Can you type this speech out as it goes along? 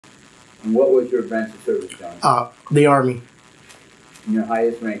And what was your branch of service, John? The Army. And your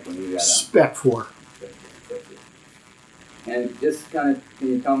highest rank when you got out? Spec 4. And just kind of, can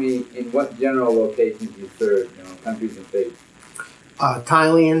you tell me in what general locations you served, countries and states?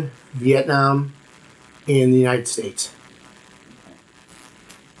 Thailand, Vietnam, and the United States.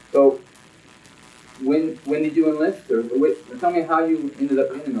 So, when did you enlist? Or tell me how you ended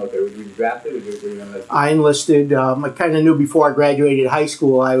up in the military. Were you drafted or were you enlisted? I enlisted. I kind of knew before I graduated high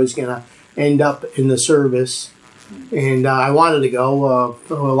school I was going to end up in the service. And I wanted to go.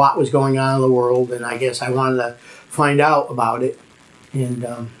 A lot was going on in the world, and I guess I wanted to find out about it. And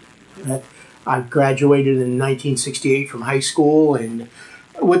I graduated in 1968 from high school, and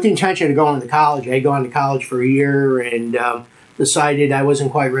with the intention of going to college. I had gone to college for a year and decided I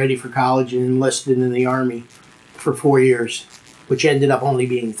wasn't quite ready for college and enlisted in the Army for 4 years, which ended up only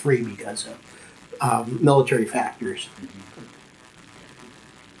being 3 because of military factors.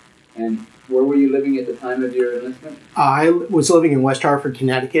 And where were you living at the time of your enlistment? I was living in West Hartford,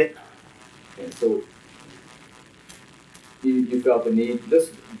 Connecticut. Okay, so you felt the need.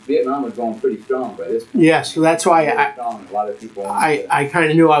 Vietnam was going pretty strong by this point. Yes, so that's why a lot of people. I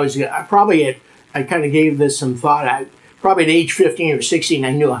kind of knew I was. I kind of gave this some thought. Probably at age 15 or 16,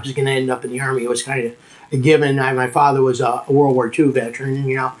 I knew I was going to end up in the Army. It was kind of a given. My father was a World War II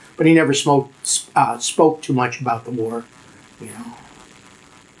veteran, but he never spoke too much about the war,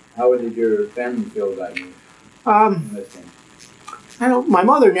 How did your family feel about you enlisting? My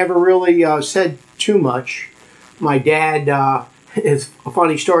mother never really said too much. My dad, it's a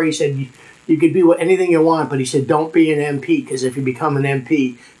funny story. He said, you could be anything you want, but he said, don't be an MP, because if you become an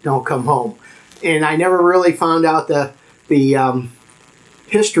MP, don't come home. And I never really found out the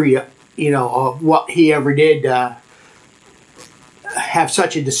history, of what he ever did have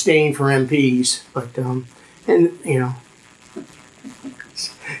such a disdain for MPs. But,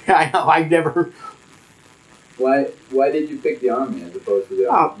 I know, I've never... Why did you pick the Army as opposed to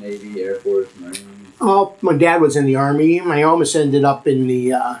the Navy, Air Force, Marines? Oh, my dad was in the Army. My almost ended up in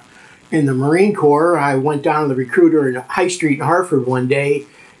the Marine Corps. I went down to the recruiter in High Street in Hartford one day,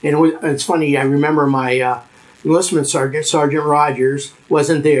 and it's funny. I remember my enlistment sergeant, Sergeant Rogers,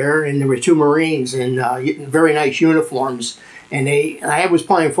 wasn't there, and there were 2 Marines in very nice uniforms. And I was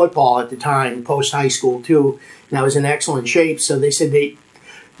playing football at the time, post high school too, and I was in excellent shape. So they said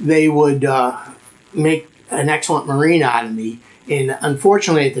they would make an excellent Marine out of me. And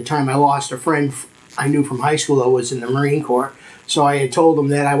unfortunately, at the time, I lost a friend I knew from high school that was in the Marine Corps. So I had told them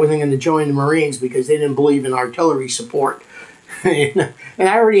that I wasn't going to join the Marines because they didn't believe in artillery support. And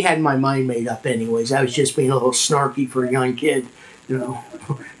I already had my mind made up anyways. I was just being a little snarky for a young kid,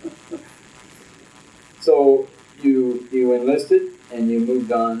 So you enlisted and you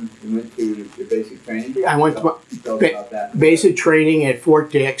moved on. You went to your basic training. I went to basic training at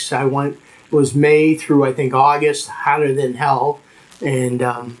Fort Dix. I went. It was May through I think August, hotter than hell, and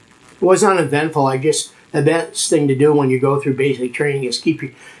it was uneventful. I guess the best thing to do when you go through basic training is keep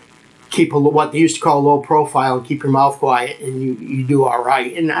what they used to call a low profile and keep your mouth quiet, and you do all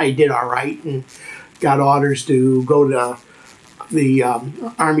right. And I did all right, and got orders to go to the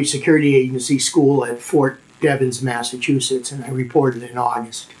Army Security Agency school at Fort Devens, Massachusetts, and I reported in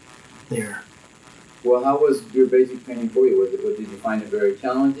August there. Well, how was your basic training for you? Did you find it very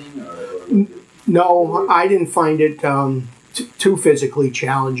challenging? No, I didn't find it too physically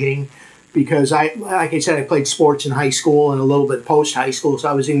challenging because, like I said, I played sports in high school and a little bit post-high school, so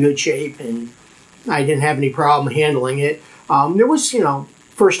I was in good shape and I didn't have any problem handling it. There was,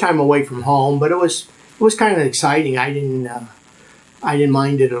 first time away from home, but it was kind of exciting. I didn't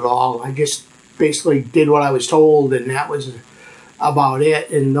mind it at all. I just basically did what I was told, and that was about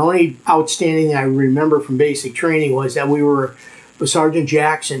it. And the only outstanding thing I remember from basic training was that we were with Sergeant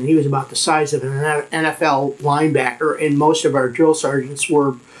Jackson. He was about the size of an NFL linebacker, and most of our drill sergeants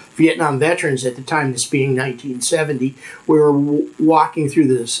were Vietnam veterans at the time, this being 1970. We were walking through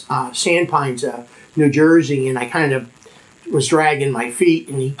the sand pines of New Jersey, and I kind of was dragging my feet,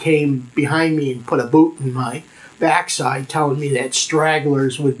 and he came behind me and put a boot in my backside, telling me that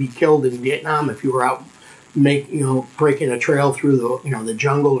stragglers would be killed in Vietnam if you were out breaking a trail through the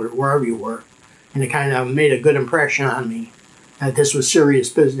jungle or wherever you were. And it kind of made a good impression on me that this was serious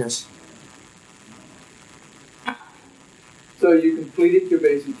business. So you completed your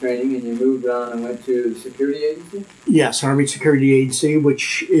basic training and you moved on and went to the security agency? Yes, Army Security Agency,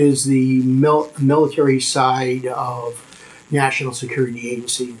 which is the military side of National Security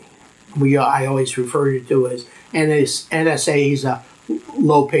Agency. I always refer to it as NSA's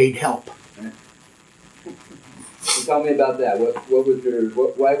low-paid help. So tell me about that.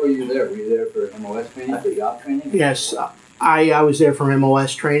 Why were you there? Were you there for MOS training, for job training? Yes, I was there for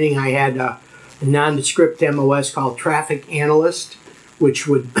MOS training. I had a nondescript MOS called traffic analyst, which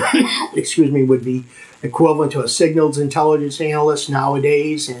would, excuse me, would be equivalent to a signals intelligence analyst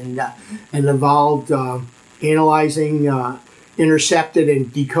nowadays, and involved analyzing intercepted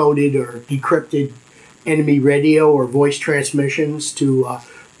and decoded or decrypted enemy radio or voice transmissions to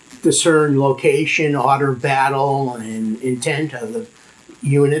discern location, order of battle, and intent of the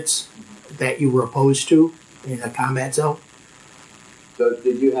units that you were opposed to in a combat zone. So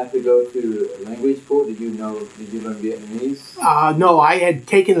did you have to go to language school? Did you learn Vietnamese? No, I had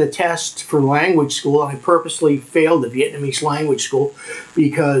taken the test for language school. I purposely failed the Vietnamese language school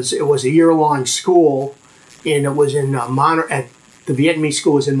because it was a year-long school, and it was in the Vietnamese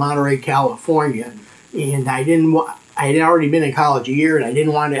school was in Monterey, California, and I had already been in college a year, and I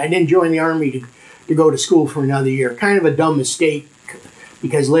didn't join the Army to go to school for another year. Kind of a dumb mistake,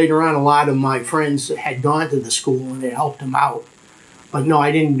 because later on a lot of my friends had gone to the school and it helped them out. But no,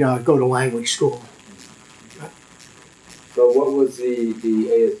 I didn't go to language school. So what was the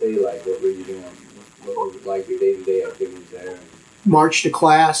ASA like? What were you doing? What was like your day-to-day activities there? March to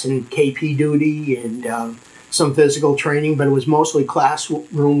class and KP duty and some physical training, but it was mostly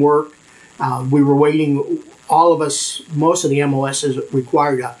classroom work. We were waiting, all of us, most of the MOSs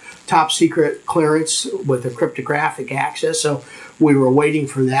required a top secret clearance with a cryptographic access, so we were waiting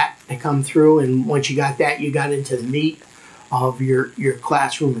for that to come through, and once you got that, you got into the meat of your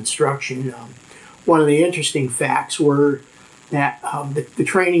classroom instruction. One of the interesting facts were that the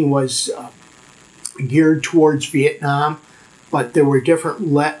training was geared towards Vietnam, but there were different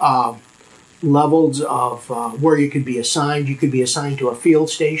levels of where you could be assigned. You could be assigned to a field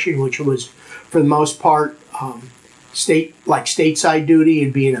station, which was, for the most part, stateside duty.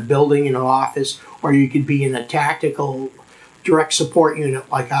 It'd be in a building, in an office, or you could be in a tactical direct support unit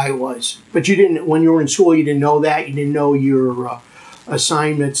like I was. But you didn't, when you were in school, you didn't know that. You didn't know your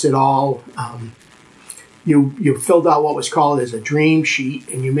assignments at all. You filled out what was called as a dream sheet,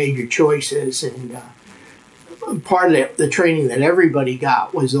 and you made your choices. And part of the training that everybody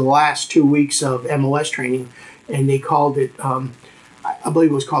got was the last 2 weeks of MOS training, and they called it, I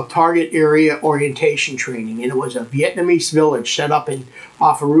believe it was called Target Area Orientation Training, and it was a Vietnamese village set up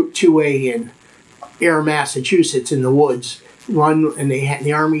off of Route 2A in Air, Massachusetts, in the woods. And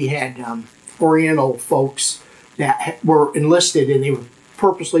the Army had Oriental folks that were enlisted, and they were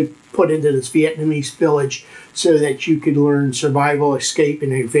purposely put into this Vietnamese village so that you could learn survival, escape,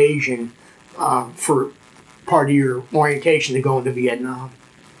 and evasion for part of your orientation to go into Vietnam.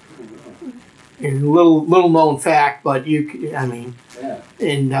 And little known fact, but Yeah.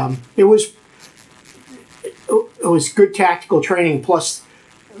 And it was good tactical training, plus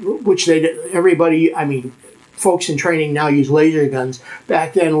which everybody, folks in training now use laser guns.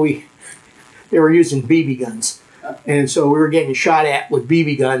 Back then they were using BB guns, and so we were getting shot at with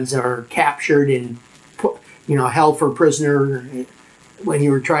BB guns, or captured and held for prisoner when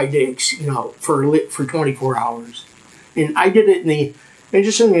you were tried to for 24 hours. And I did it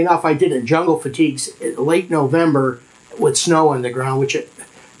interestingly enough, I did it in jungle fatigues in late November with snow on the ground, which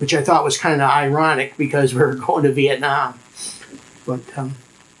I thought was kind of ironic because we were going to Vietnam. But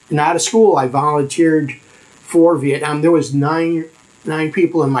and out of school, I volunteered for Vietnam. There was nine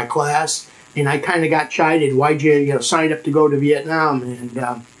people in my class, and I kind of got chided. Why'd you sign up to go to Vietnam?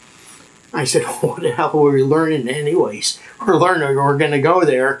 And I said, what the hell were we learning anyways? We're going to go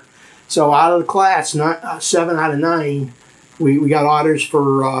there. So out of the class, 7 out of 9, we got orders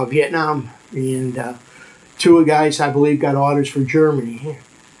for Vietnam, and 2 of the guys, I believe, got orders for Germany.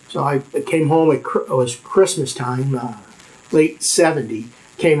 So I came home, it was Christmas time, late 70.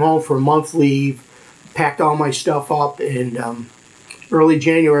 Came home for a month leave, packed all my stuff up, and early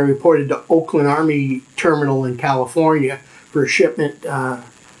January reported to Oakland Army Terminal in California for a shipment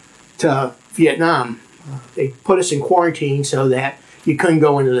to Vietnam. They put us in quarantine so that you couldn't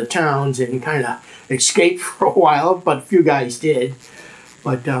go into the towns and kind of escape for a while, but a few guys did.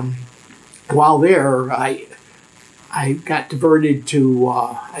 But while there, I got diverted to,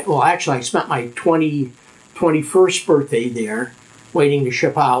 I spent my 21st birthday there, waiting to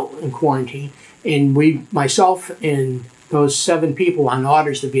ship out in quarantine. And myself and those 7 people on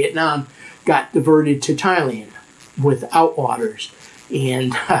orders to Vietnam got diverted to Thailand without orders.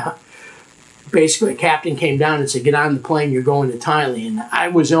 And basically, the captain came down and said, get on the plane, you're going to Thailand. I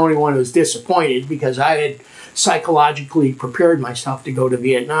was the only one who was disappointed because I had psychologically prepared myself to go to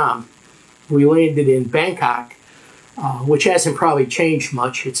Vietnam. We landed in Bangkok, which hasn't probably changed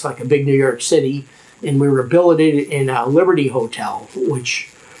much. It's like a big New York City. And we were billeted in a Liberty Hotel,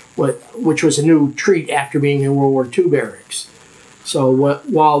 which was a new treat after being in World War II barracks. So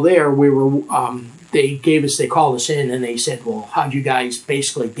while there, we were they called us in and they said, well, how'd you guys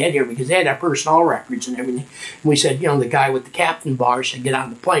basically get here? Because they had our personnel records and everything. And we said, the guy with the captain bar said, get on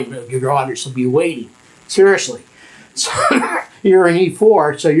the plane. Your orders will be waiting. Seriously. So you're in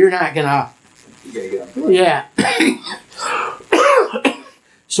E4, so you're not going to... You gotta get on the plane. Yeah.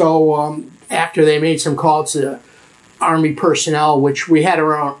 So after they made some calls to Army personnel, which we had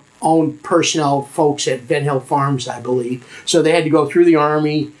our own personnel folks at Ben Hill Farms, I believe. So they had to go through the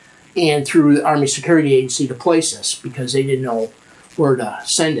Army and through the Army Security Agency to place us because they didn't know where to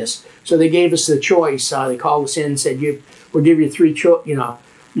send us. So they gave us the choice. They called us in and said, we'll give you three choices.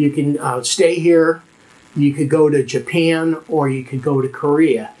 You can stay here, you could go to Japan, or you could go to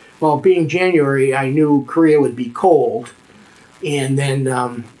Korea. Well, being January, I knew Korea would be cold. And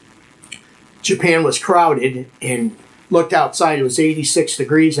then Japan was crowded, and looked outside, it was 86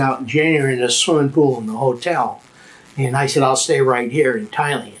 degrees out in January in a swimming pool in the hotel. And I said, I'll stay right here in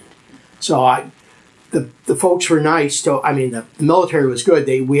Thailand. So the folks were nice. The military was good.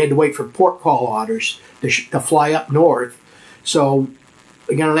 We had to wait for port call orders to fly up north. So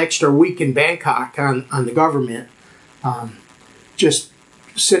we got an extra week in Bangkok on the government, just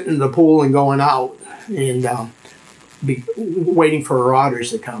sitting in the pool and going out and waiting for our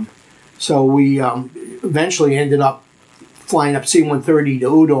orders to come. So we eventually ended up flying up C-130 to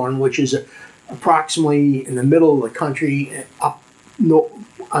Udon, which is approximately in the middle of the country, up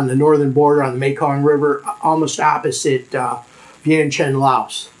on the northern border on the Mekong River, almost opposite Vientiane,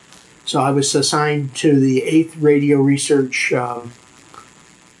 Laos. So I was assigned to the 8th Radio Research, I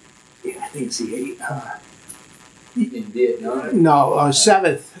think it's the 8th. In Vietnam? No,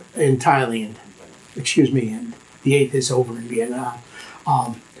 7th in Thailand. Excuse me, and the 8th is over in Vietnam.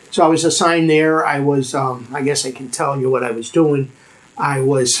 So I was assigned there. I was, I guess I can tell you what I was doing. I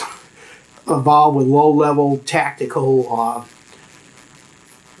was involved with low-level tactical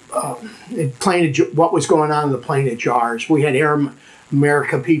what was going on in the plane of jars. We had Air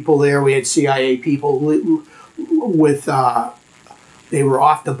America people there. We had CIA people with, they were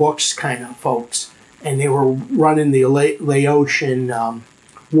off the books kind of folks. And they were running the Laotian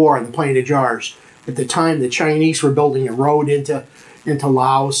war in the plane of jars. At the time, the Chinese were building a road into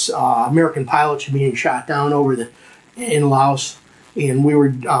Laos. American pilots were being shot down in Laos, and we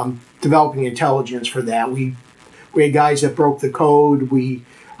were developing intelligence for that. We had guys that broke the code.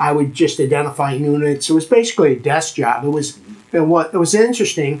 I would just identify units. It was basically a desk job. It was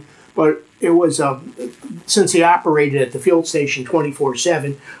interesting, but it was since he operated at the field station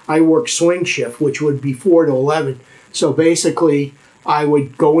 24/7. I worked swing shift, which would be 4 to 11. So basically, I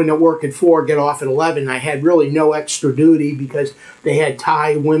would go into work at 4, get off at 11. I had really no extra duty because they had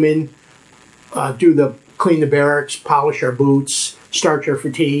Thai women clean the barracks, polish our boots, starch our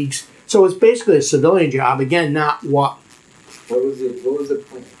fatigues. So it was basically a civilian job. Again, not what. What was the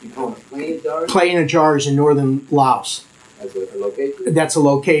plane? You call it plane of jars? Plane of jars in northern Laos. As a location? That's a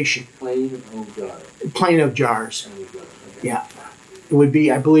location. Plane of jars. Plane of jars. Okay. Yeah. It would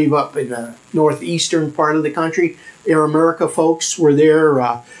be, I believe, up in the northeastern part of the country. Air America folks were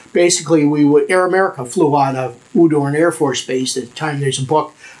there. Basically, Air America flew out of Udon Air Force Base at the time. There's a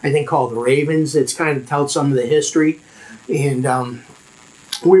book, I think, called The Ravens. It's kind of tells some of the history. And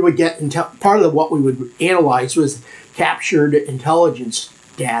we would get, part of what we would analyze was captured intelligence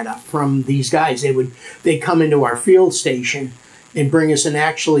data from these guys. They'd come into our field station and bring us in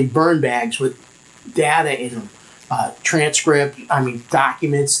actually burn bags with data in them.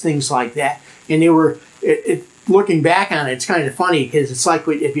 Documents, things like that. And they were, looking back on it, it's kind of funny because it's like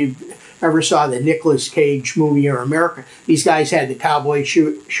if you ever saw the Nicolas Cage movie Air America, these guys had the cowboy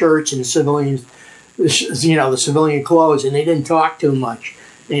shirts and civilians, the civilian clothes, and they didn't talk too much.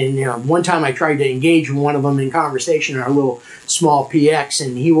 And one time I tried to engage one of them in conversation in our little small PX,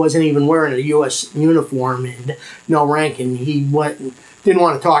 and he wasn't even wearing a U.S. uniform and no rank, and he didn't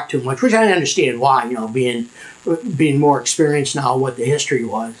want to talk too much, which I understand why, being more experienced now what the history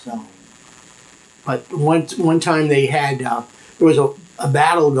was. So, but one time they had there was a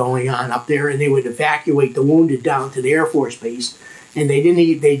battle going on up there, and they would evacuate the wounded down to the Air Force Base, and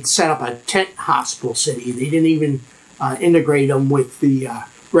they'd set up a tent hospital city. They didn't even integrate them with the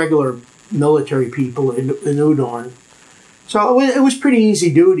regular military people in Udon. So it was pretty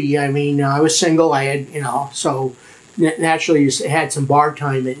easy duty. I mean, I was single. I had, so naturally you had some bar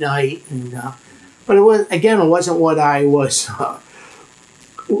time at night, and but it wasn't what I was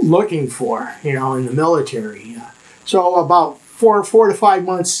looking for, in the military. So about four to 5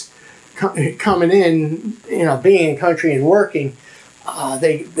 months coming in, being in country and working,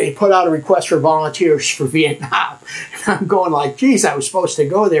 they put out a request for volunteers for Vietnam. And I'm going like, geez, I was supposed to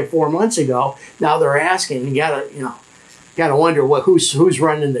go there 4 months ago. Now they're asking. You gotta wonder who's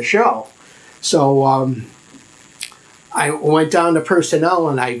running the show. So I went down to personnel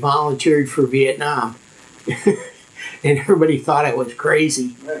and I volunteered for Vietnam. And everybody thought I was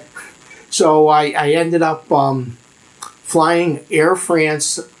crazy. So I ended up flying Air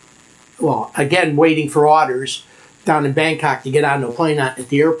France, well, again, waiting for orders down in Bangkok to get on the plane at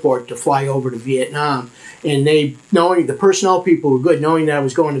the airport to fly over to Vietnam. And they, knowing the personnel people were good, knowing that I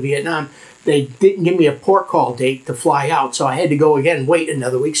was going to Vietnam, they didn't give me a port call date to fly out. So I had to go again, wait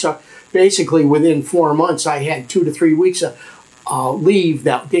another week. So basically within 4 months, I had 2 to 3 weeks of leave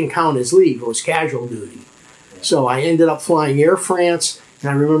that didn't count as leave. It was casual duty. So I ended up flying Air France,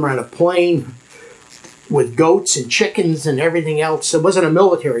 and I remember on a plane with goats and chickens and everything else. It wasn't a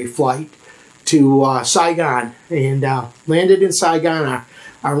military flight, to Saigon, and landed in Saigon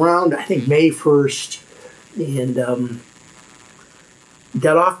around, I think, May 1st, and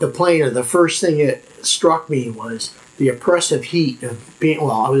got off the plane, and the first thing that struck me was the oppressive heat of being,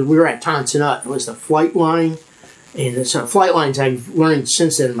 well, we were at Ton Nut. It was the flight line. And the flight lines I've learned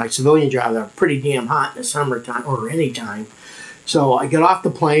since then in my civilian job are pretty damn hot in the summertime or any time. So I got off the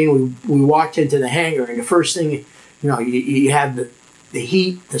plane, we walked into the hangar, and the first thing, you know, you have the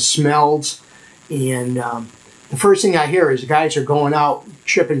heat, the smells, and the first thing I hear is the guys are going out,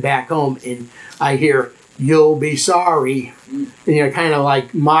 shipping back home, and I hear, "You'll be sorry." And, you know, kind of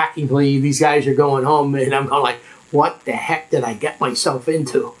like mockingly, these guys are going home, and I'm going like, what the heck did I get myself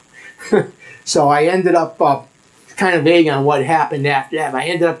into? So I ended up kind of vague on what happened after that. I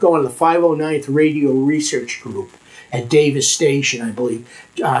ended up going to the 509th Radio Research Group at Davis Station, I believe.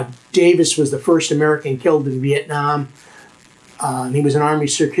 Davis was the first American killed in Vietnam. And he was an Army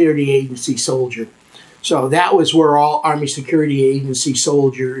Security Agency soldier. So that was where all Army Security Agency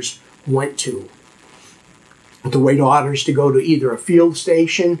soldiers went to wait orders to go to either a field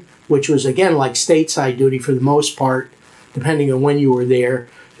station, which was, again, like stateside duty for the most part, depending on when you were there,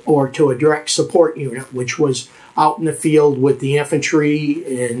 or to a direct support unit, which was out in the field with the infantry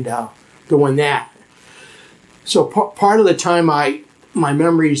and doing that. So part of the time, my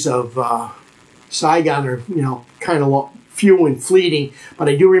memories of Saigon are, you know, kind of few and fleeting, but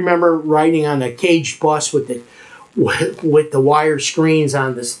I do remember riding on a caged bus with the wire screens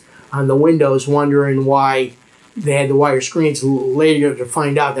on the windows, wondering why they had the wire screens. Later to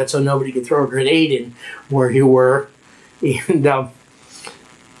find out that's so nobody could throw a grenade in where you were. And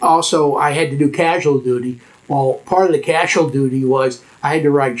also, I had to do casual duty. Well, part of the casual duty was I had to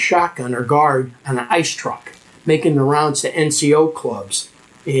ride shotgun or guard on an ice truck, making the rounds to NCO clubs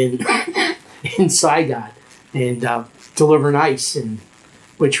in Saigon and delivering ice, and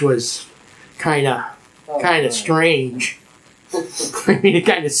which was kind of strange. I mean,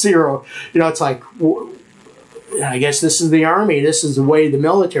 kind of zero. You know, it's like, I guess this is the Army. This is the way the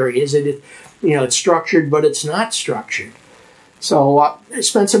military is. You know, it's structured, but it's not structured. So I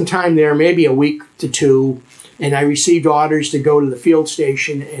spent some time there, maybe a week to 2, and I received orders to go to the field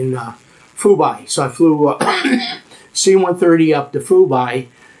station in Phu Bai. So I flew C-130 up to Phu Bai,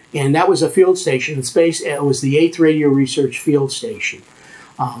 and that was a field station in space. It was the 8th Radio Research Field Station.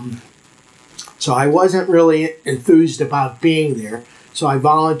 So I wasn't really enthused about being there. So I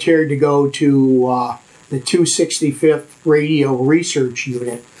volunteered to go to the 265th Radio Research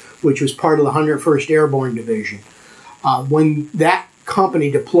Unit, which was part of the 101st Airborne Division. When that company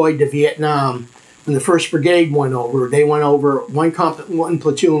deployed to Vietnam, when the 1st Brigade went over, they went over, one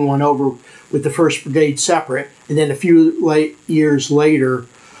platoon went over with the 1st Brigade separate, and then a few years later,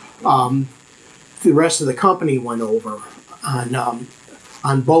 the rest of the company went over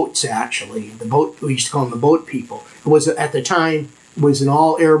on boats, actually. The boat, we used to call them the boat people. It was, at the time, it was an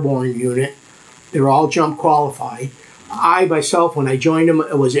all-airborne unit. They were all jump qualified. I, myself, when I joined them,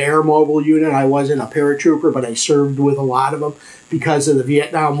 it was an air mobile unit. I wasn't a paratrooper, but I served with a lot of them because of the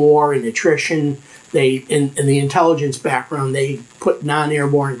Vietnam War and attrition. In the intelligence background, they put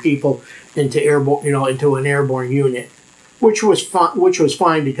non-airborne people into an airborne unit, which was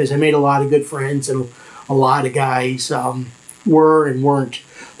fine because I made a lot of good friends, and a lot of guys were and weren't.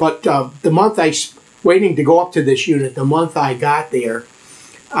 But the month waiting to go up to this unit, the month I got there,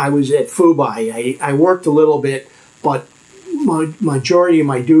 I was at Phu Bai. I worked a little bit, but majority of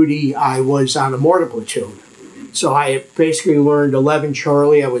my duty, I was on a mortar platoon. So I basically learned 11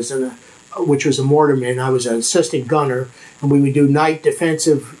 Charlie. I was which was a mortarman. I was an assistant gunner, and we would do night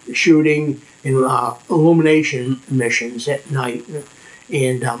defensive shooting and illumination missions at night.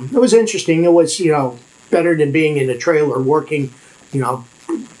 And it was interesting. It was, you know, better than being in a trailer working, you know,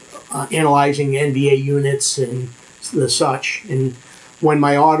 analyzing NVA units and the such. And when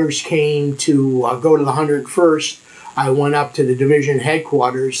my orders came to go to the 101st, I went up to the division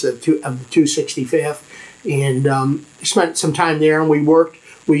headquarters of the 265th and spent some time there, and we worked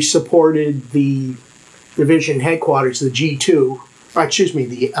we supported the division headquarters, the G2. Or excuse me,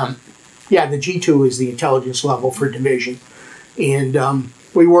 the G2 is the intelligence level for division, and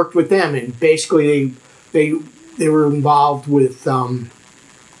we worked with them. And basically, they were involved with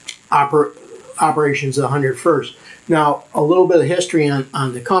operations of the 101st. Now, a little bit of history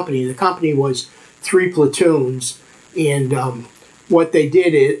on the company. The company was 3 platoons, and what they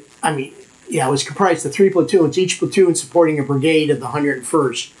did is, it was comprised of 3 platoons, each platoon supporting a brigade of the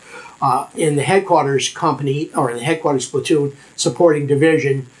 101st. In the headquarters company, or the headquarters platoon, supporting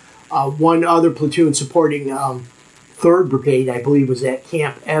division. One other platoon supporting 3rd Brigade, I believe, was at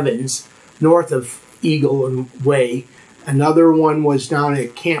Camp Evans, north of Eagle and Way. Another one was down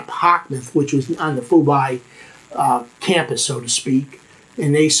at Camp Hockmouth, which was on the Fubai campus, so to speak,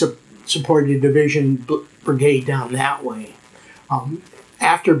 and they supported a division brigade down that way.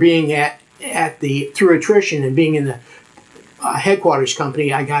 After being through attrition and being in the headquarters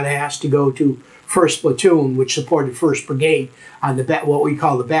company, I got asked to go to 1st Platoon, which supported 1st Brigade on what we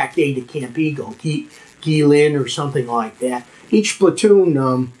call the back gate at Camp Eagle, Geelin or something like that. Each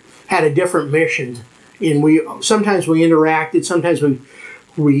platoon had a different mission, and sometimes we interacted, sometimes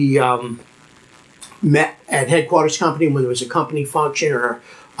we met at headquarters company when there was a company function or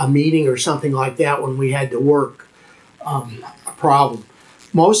a meeting or something like that when we had to work a problem.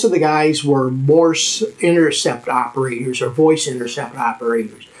 Most of the guys were Morse intercept operators or voice intercept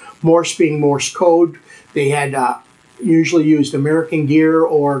operators. Morse being Morse code. They had usually used American gear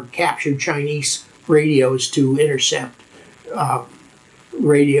or captured Chinese radios to intercept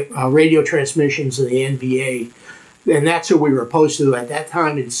radio transmissions of the NVA. And that's who we were opposed to at that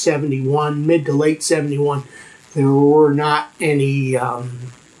time in 71, mid to late 71. There were not any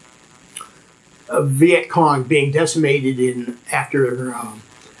Viet Cong being decimated after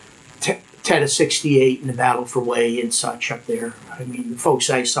Tet of 68 in the battle for Way and such up there. The folks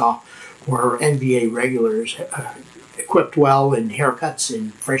I saw were NVA regulars, equipped well in haircuts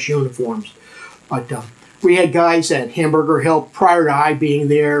and fresh uniforms. But we had guys at Hamburger Hill prior to I being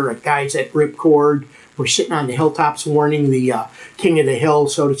there, guys at Ripcord. We're sitting on the hilltops warning the king of the hill,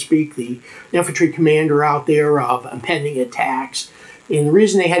 so to speak, the infantry commander out there of impending attacks. And the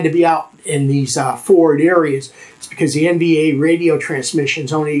reason they had to be out in these forward areas is because the NVA radio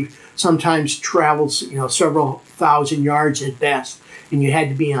transmissions only sometimes travels, several thousand yards at best, and you had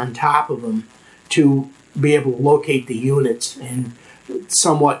to be on top of them to be able to locate the units and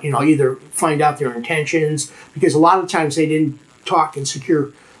somewhat, either find out their intentions, because a lot of times they didn't talk in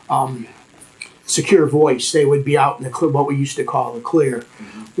secure voice. They would be out in the clear, what we used to call the clear.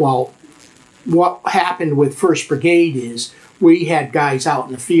 Well, what happened with 1st Brigade is we had guys out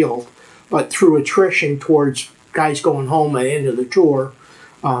in the field, but through attrition towards guys going home at the end of the tour,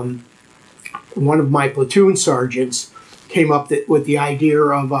 one of my platoon sergeants came up with the idea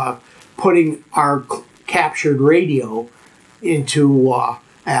of putting our captured radio into a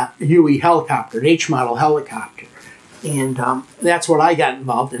UE helicopter, an H-model helicopter. And that's what I got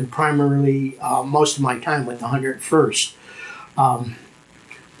involved in, primarily most of my time with the 101st.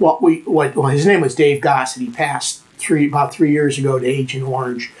 His name was Dave Gossett. He passed about 3 years ago to Agent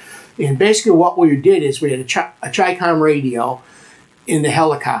Orange. And basically what we did is we had a Chi-Com radio in the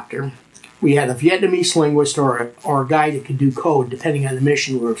helicopter. We had a Vietnamese linguist or a guy that could do code, depending on the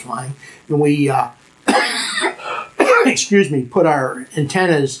mission we were flying. And we, put our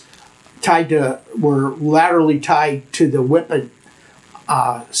antennas were laterally tied to the whip. The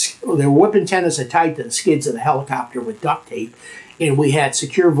whip antennas are tied to the skids of the helicopter with duct tape. And we had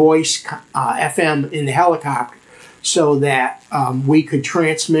secure voice FM in the helicopter so that we could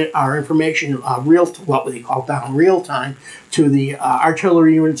transmit our information what they call down real time to the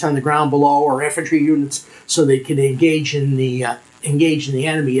artillery units on the ground below or infantry units, so they could engage in the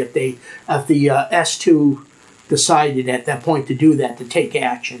enemy if the S2 decided at that point to do that, to take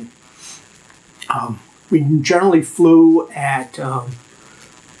action. We generally flew at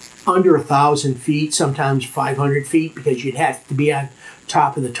under 1,000 feet, sometimes 500 feet, because you'd have to be on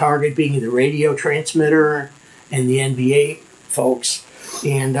top of the target, being the radio transmitter and the NVA folks.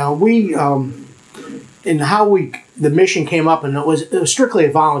 And the mission came up, and it was strictly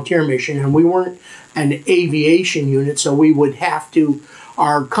a volunteer mission, and we weren't an aviation unit, so we would have to,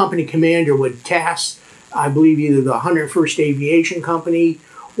 our company commander would task, I believe, either the 101st Aviation Company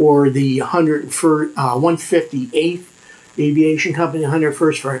or the 158th Aviation Company,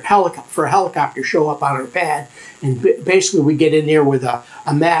 101st, for a helicopter show up on our pad. And basically we get in there with a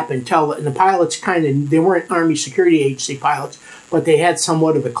map and and the pilots they weren't Army Security Agency pilots, but they had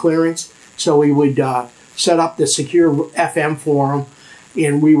somewhat of a clearance. So we would set up the secure FM for them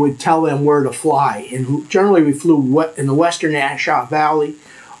and we would tell them where to fly. And generally we flew in the western Ashaw Valley,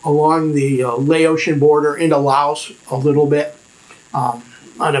 along the Laotian border into Laos a little bit,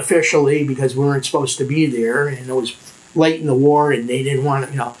 unofficially, because we weren't supposed to be there, and it was late in the war, and they didn't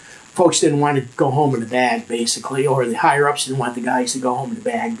want to, folks didn't want to go home in a bag, basically, or the higher-ups didn't want the guys to go home in a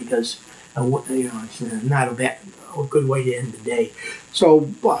bag because, it's not a good way to end the day. So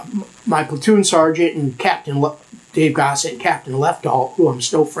my platoon sergeant and Captain Dave Gossett and Captain Lefthall, who I'm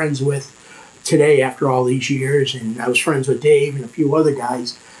still friends with today after all these years, and I was friends with Dave and a few other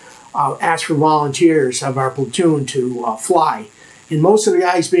guys, asked for volunteers of our platoon to fly. And most of the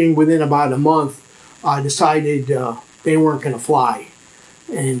guys, being within about a month, decided they weren't going to fly.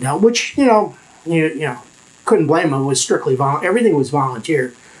 And which, couldn't blame them. It was strictly everything was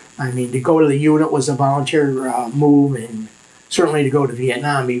volunteer. I mean, to go to the unit was a volunteer move, and certainly to go to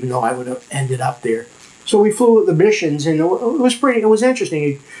Vietnam, even though I would have ended up there. So we flew the missions, and it was interesting.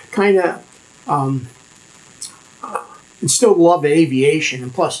 It kind of instilled love of aviation,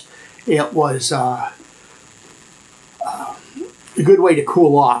 and plus it was a good way to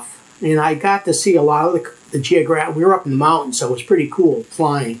cool off. And I got to see a lot of the geographic. We were up in the mountains, so it was pretty cool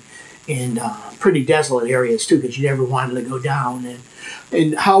flying, and pretty desolate areas too, because you never wanted to go down.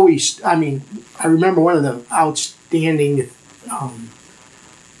 And how I remember one of the outstanding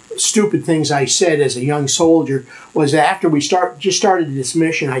stupid things I said as a young soldier was that after we just started this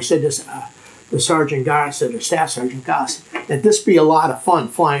mission, I said this the Sergeant Gossett, or Staff Sergeant Gossett, that this be a lot of fun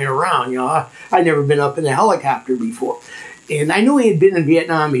flying around. I'd never been up in a helicopter before. And I knew he had been in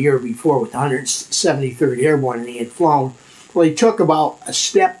Vietnam a year before with the 173rd Airborne, and he had flown. Well, he took about a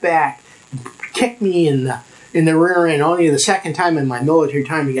step back and kicked me in the rear end. Only the second time in my military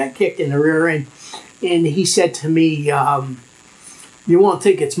time he got kicked in the rear end. And he said to me, you won't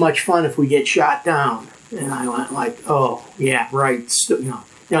think it's much fun if we get shot down. And I went like, oh, yeah, right.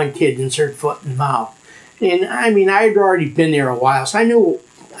 Young kid, insert foot in mouth. And I mean, I had already been there a while, so I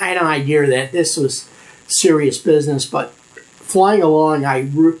had an idea that this was serious business. But flying along,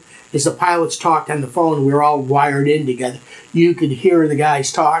 as the pilots talked on the phone, we were all wired in together. You could hear the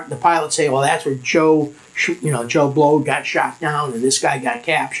guys talk. The pilots say, well, that's where Joe Blow got shot down, and this guy got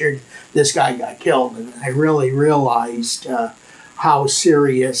captured, this guy got killed. And I really realized how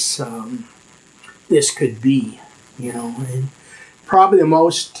serious this could be, And probably the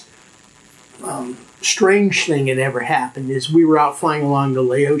most strange thing that ever happened is we were out flying along the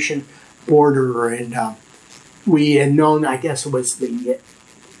Laotian border, and we had known, I guess it was the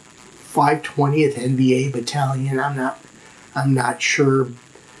 520th NVA Battalion. I'm not sure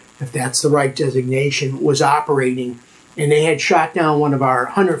if that's the right designation, was operating, and they had shot down one of our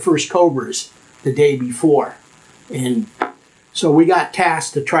 101st Cobras the day before. And so we got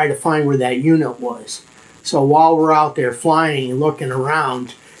tasked to try to find where that unit was. So while we're out there flying and looking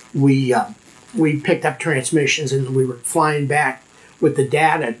around, we picked up transmissions, and we were flying back with the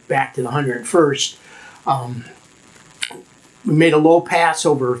data back to the 101st. We made a low pass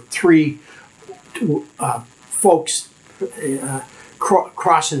over three folks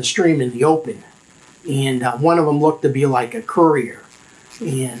crossing the stream in the open, and one of them looked to be like a courier,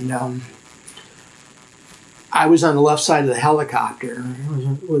 and I was on the left side of the helicopter.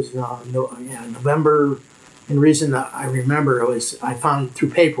 It was November, and the reason that I remember I found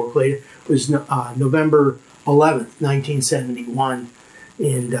through paperwork later, it was November 11th, 1971,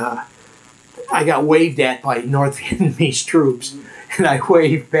 and I got waved at by North Vietnamese troops, and I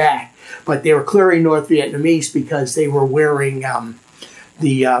waved back. But they were clearly North Vietnamese because they were wearing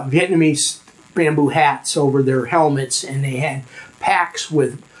the Vietnamese bamboo hats over their helmets, and they had packs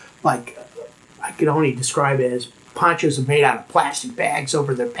with, like, I could only describe it as ponchos made out of plastic bags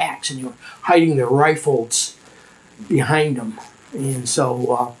over their packs, and they were hiding their rifles behind them. And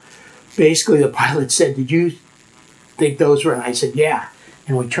so basically the pilot said, did you think those were? And I said, yeah.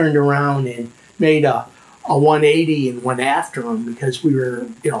 And we turned around and made a 180 and went after them, because we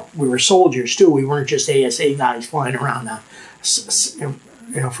were soldiers too. We weren't just ASA guys flying around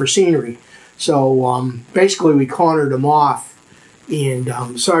for scenery. So basically we cornered them off,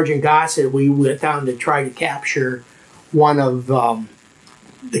 and Sergeant Gossett, we went down to try to capture one of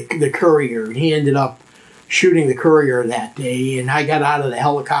the courier, and he ended up shooting the courier that day. And I got out of the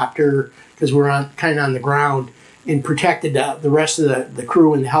helicopter because we were kind of on the ground, and protected the rest of the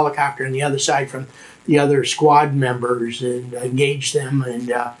crew in the helicopter on the other side from the other squad members, and engaged them.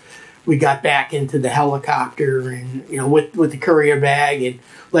 And we got back into the helicopter, and with the courier bag. And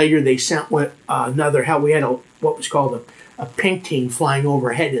later they sent another we had what was called a pink team flying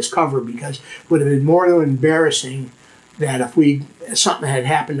overhead as cover, because it would have been more than embarrassing that if something had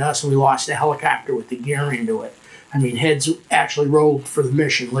happened to us and we lost the helicopter with the gear into it, I mean, heads actually rolled for the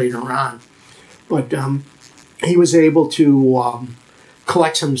mission later on. But he was able to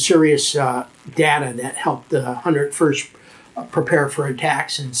collect some serious data that helped the 101st prepare for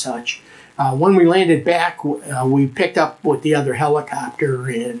attacks and such. When we landed back, we picked up with the other helicopter,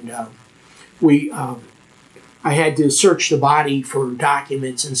 and I had to search the body for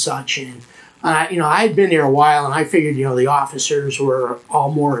documents and such. And I had been there a while, and I figured the officers were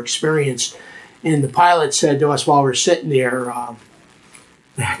all more experienced. And the pilot said to us while we were sitting there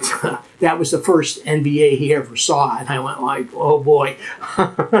that that was the first NBA he ever saw. And I went like, oh boy,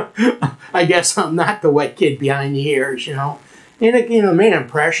 I guess I'm not the wet kid behind the ears, And it made an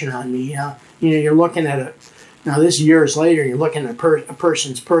impression on me. You're looking at it now. This is years later. You're looking at a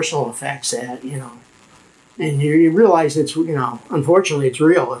person's personal effects at and you realize it's unfortunately it's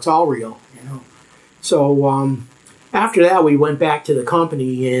real. It's all real. So after that, we went back to the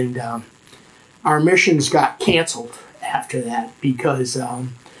company, and our missions got canceled after that because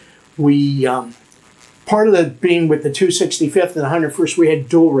we part of the being with the 265th and the 101st, we had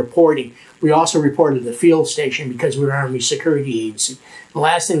dual reporting. We also reported the field station because we were Army Security Agency. The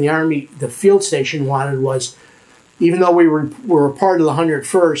last thing the field station wanted was, even though we were a part of the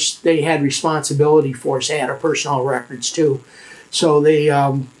 101st, they had responsibility for us. They had our personnel records too. So they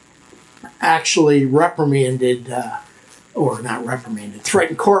actually reprimanded, or not reprimanded,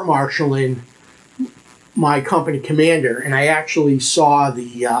 threatened court-martialing my company commander. And I actually saw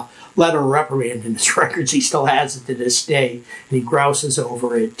the letter of reprimand in his records. He still has it to this day, and he grouses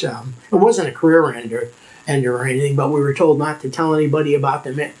over it. It wasn't a career ender or anything, but we were told not to tell anybody about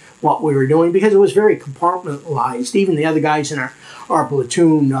what we were doing because it was very compartmentalized. Even the other guys in our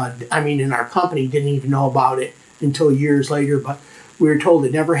platoon, in our company, didn't even know about it until years later. But we were told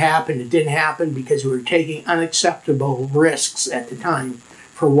it never happened. It didn't happen because we were taking unacceptable risks at the time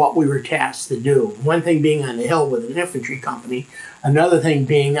for what we were tasked to do. One thing being on the hill with an infantry company, another thing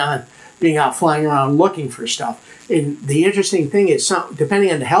being out flying around looking for stuff. And the interesting thing is,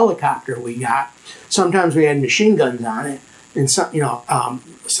 depending on the helicopter we got, sometimes we had machine guns on it, and some,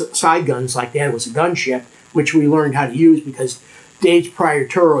 side guns like that. Was a gunship, which we learned how to use because Dave prior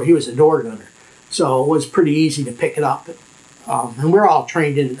Turo, he was a door gunner, so it was pretty easy to pick it up. And we're all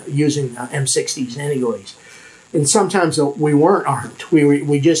trained in using M60s anyways. And sometimes we weren't armed.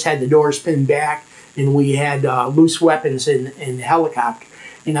 We just had the doors pinned back, and we had loose weapons in the helicopter.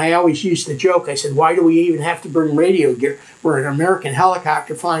 And I always used to joke, I said, why do we even have to bring radio gear? We're an American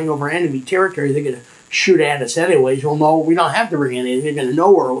helicopter flying over enemy territory. They're going to shoot at us anyways. Well, no, we don't have to bring anything. They're going to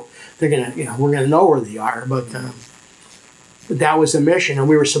know where we're going to know where they are. But that was the mission, and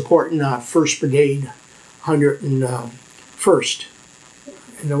we were supporting 1st Brigade, 101st.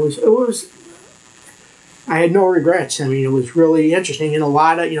 And it was. I had no regrets. I mean, it was really interesting, and a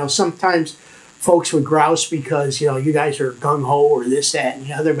lot of sometimes folks would grouse because you guys are gung ho or this, that, and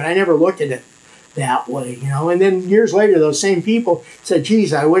the other. But I never looked at it that way, And then years later, those same people said,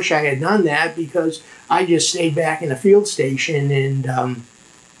 "Geez, I wish I had done that because I just stayed back in the field station and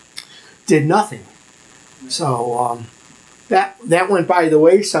did nothing." So that went by the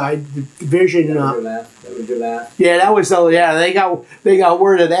wayside. The division. That was your last. Yeah, that was the. Yeah, they got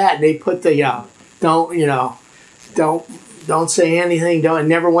word of that, and they put the don't say anything.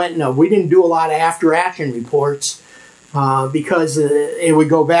 Never went. No, we didn't do a lot of after action reports. Because it would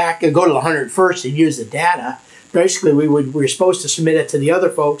go back and go to the 101st and use the data. Basically, we were supposed to submit it to the other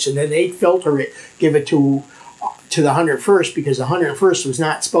folks, and then they'd filter it, give it to the 101st, because the 101st was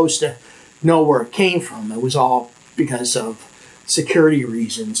not supposed to know where it came from. It was all because of security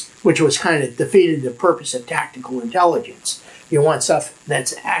reasons, which was kind of defeated the purpose of tactical intelligence. You want stuff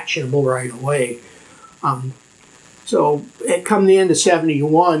that's actionable right away. So it come the end of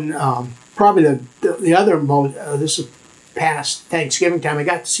 '71. Probably the other this is past Thanksgiving time. I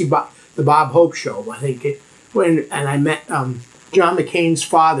got to see the Bob Hope show. I think and I met John McCain's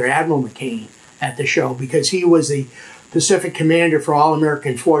father, Admiral McCain, at the show because he was the Pacific commander for all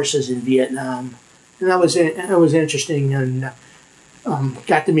American forces in Vietnam, and that was interesting. And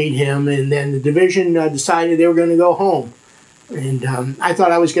got to meet him. And then the division decided they were going to go home, and I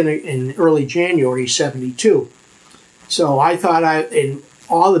thought I was going to in early January '72. So I thought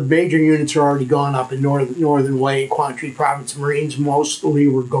all the major units are already gone up in Northern Way, Quang Tri Province. Marines mostly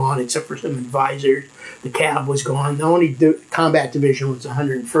were gone, except for some advisors. The cab was gone. The only combat division was the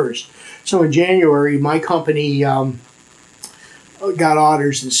 101st. So in January, my company got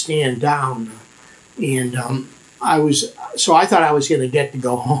orders to stand down, and I thought I was going to get to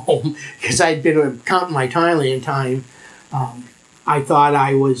go home because I'd been counting my Thailand time. I thought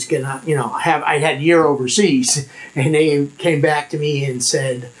I was gonna, I had a year overseas, and they came back to me and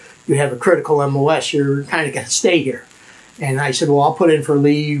said, "You have a critical MOS. You're kind of gonna stay here." And I said, "Well, I'll put in for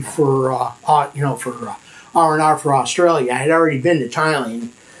leave for R&R for Australia." I had already been to Thailand,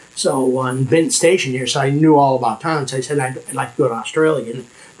 so been stationed here, so I knew all about Thailand. So I said I'd like to go to Australia, and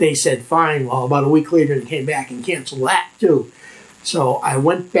they said fine. Well, about a week later, they came back and canceled that too. So I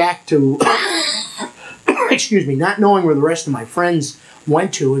went back to, excuse me, not knowing where the rest of my friends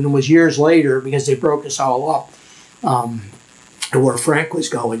went to, and it was years later because they broke us all up, where Frank was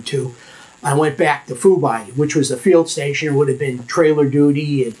going to. I went back to Fubai, which was a field station. It would have been trailer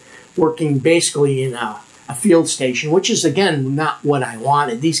duty and working basically in a field station, which is, again, not what I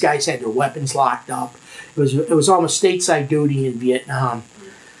wanted. These guys had their weapons locked up. It was almost stateside duty in Vietnam.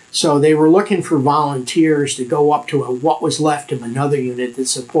 So they were looking for volunteers to go up to what was left of another unit that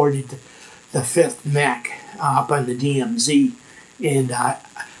supported the 5th Mech up on the DMZ. And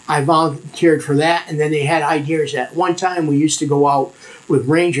I volunteered for that, and then they had ideas. At one time, we used to go out with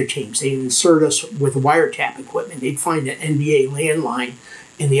ranger teams. They'd insert us with wiretap equipment. They'd find an NBA landline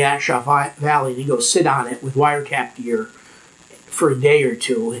in the Ashaw Valley, and they'd go sit on it with wiretap gear for a day or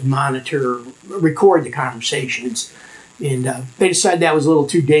two and record the conversations. And they decided that was a little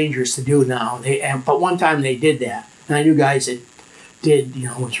too dangerous to do now. But one time they did that, and I knew guys that did.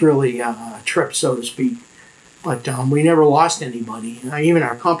 It's really a trip, so to speak. But we never lost anybody. Even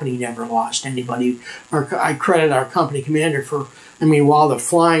our company never lost anybody. I credit our company commander for. While the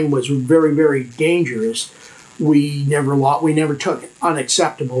flying was very, very dangerous, we never took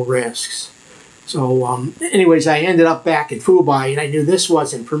unacceptable risks. So, anyways, I ended up back at Fubai, and I knew this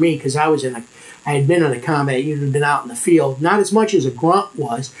wasn't for me because I had been in a combat unit and been out in the field. Not as much as a grunt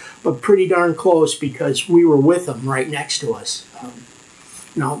was, but pretty darn close because we were with them right next to us.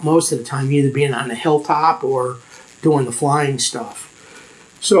 Most of the time either being on the hilltop or doing the flying stuff.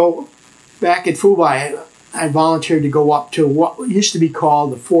 So back at Fubai, I volunteered to go up to what used to be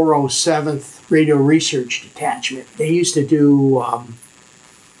called the 407th Radio Research Detachment. They used to do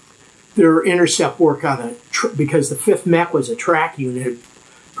their intercept work on because the 5th Mech was a track unit,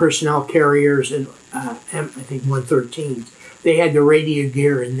 personnel carriers, and I think 113s. They had the radio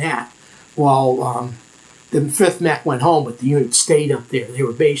gear in that. While the 5th Mech went home, but the unit stayed up there. They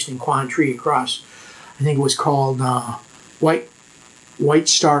were based in Quan Tri across, I think it was called White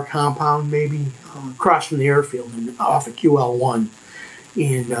Star Compound, maybe, across from the airfield and off of QL1.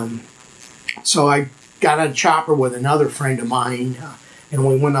 And so I got on a chopper with another friend of mine, and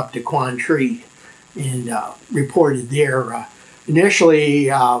we went up to Quan Tri and reported there. Initially,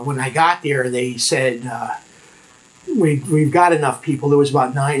 when I got there, they said, we've got enough people. There was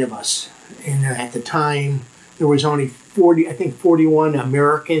about 9 of us. And at the time, there was only 41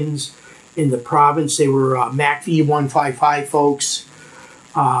 Americans in the province. They were MACV 155 folks,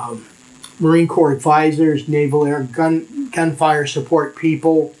 Marine Corps advisors, Naval Air gunfire support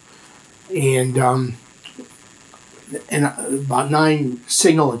people, and about 9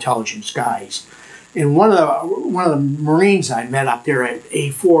 signal intelligence guys. And one of the Marines I met up there at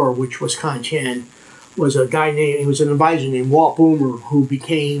A4, which was Kanchen, was a guy he was an advisor named Walt Boomer, who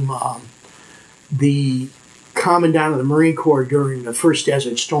became the Commandant of the Marine Corps during the first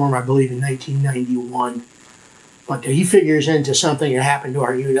Desert Storm, I believe, in 1991. But he figures into something that happened to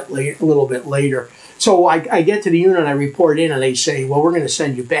our unit a little bit later. So I get to the unit, I report in, and they say, well, we're going to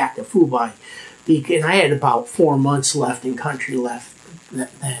send you back to Fubai. And I had about 4 months left in country left. And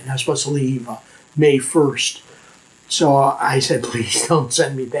I was supposed to leave May 1st. So I said, please don't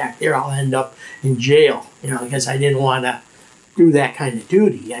send me back there. I'll end up in jail, because I didn't want to do that kind of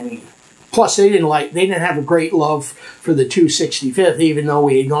duty. Plus they didn't have a great love for the 265th, even though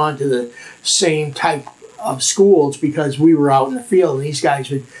we had gone to the same type of schools, because we were out in the field and these guys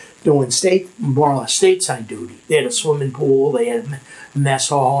were doing more or less stateside duty. They had a swimming pool, they had a mess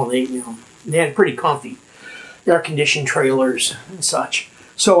hall, they had pretty comfy air-conditioned trailers and such.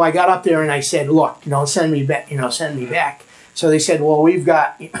 So I got up there and I said, look, send me back, send me back. So they said, well, we've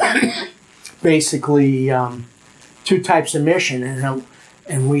got basically 2 types of mission,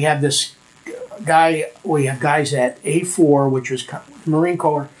 and we have this we have guys at A4, which was Marine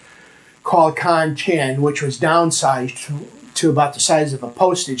Corps, called Con 10, which was downsized to about the size of a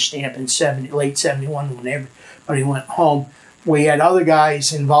postage stamp in late 71 when everybody went home. We had other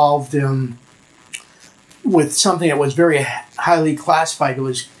guys involved with something that was very highly classified. It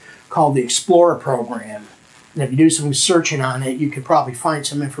was called the Explorer Program. And if you do some searching on it, you could probably find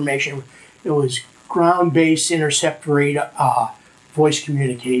some information. It was ground-based intercept radar voice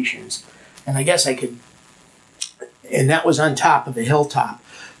communications. And I guess and that was on top of the hilltop.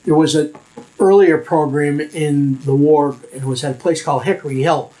 there was an earlier program in the war. It was at a place called Hickory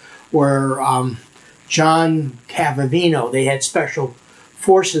Hill, where John Cavavino, they had special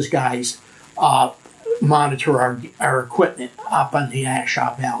forces guys monitor our equipment up on the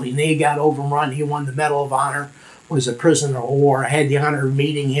Ashop Valley. And they got overrun. He won the Medal of Honor, was a prisoner of war. I had the honor of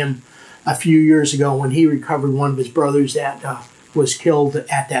meeting him a few years ago when he recovered one of his brothers that was killed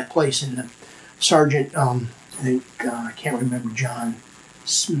at that place. And the sergeant, I think, I can't remember John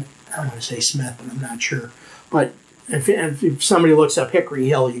Smith. I want to say Smith, but I'm not sure. But if somebody looks up Hickory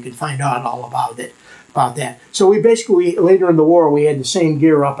Hill, you can find out all about that. So we basically, later in the war, we had the same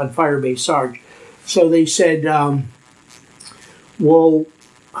gear up on Fire Base Sarge. So they said, well,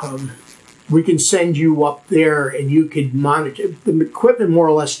 we can send you up there and you could monitor. The equipment more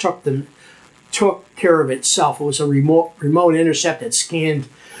or less took care of itself. It was a remote intercept that scanned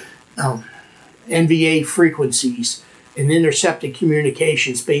NVA frequencies and intercepted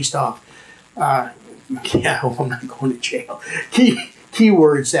communications based off, I'm not going to jail,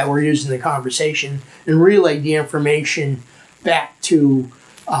 keywords that were used in the conversation, and relayed the information back to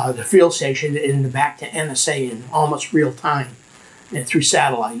the field station and back to NSA in almost real time, and through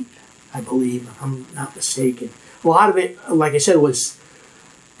satellite, I believe, if I'm not mistaken. A lot of it, like I said, was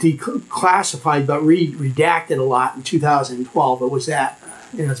declassified but redacted a lot in 2012. It was that,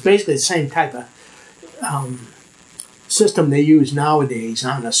 it's basically the same type of system they use nowadays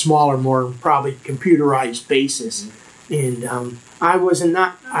on a smaller, more probably computerized basis. And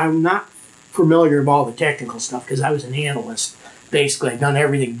I'm not familiar with all the technical stuff because I was an analyst. Basically, I've done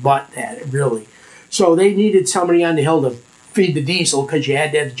everything but that, really. So they needed somebody on the hill to feed the diesel because you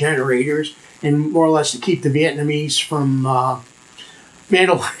had to have generators and more or less to keep the Vietnamese from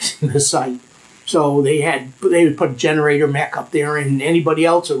vandalizing the site. So they would put a generator mech up there and anybody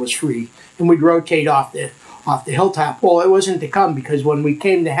else that was free, and we'd rotate off the hilltop. Well, it wasn't to come because when we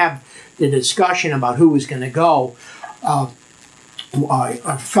came to have the discussion about who was going to go, a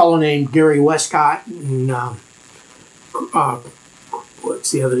fellow named Gary Westcott and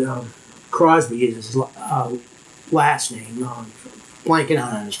what's the other, Crosby is his last name. Blanking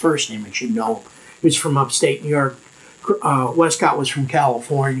out on his first name, I should know. He was from upstate New York. Westcott was from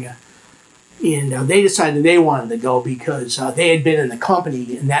California. And they decided they wanted to go because they had been in the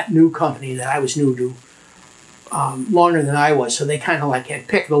company, in that new company that I was new to, longer than I was. So they kind of like had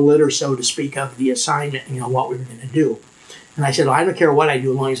picked the litter, so to speak, of the assignment, what we were going to do. And I said, well, I don't care what I do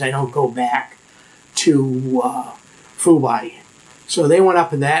as long as I don't go back to Fubai. So they went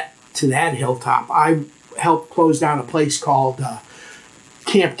up to that hilltop. I helped close down a place called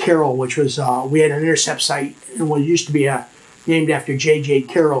Camp Carroll, which was, we had an intercept site, and what used to be named after J.J.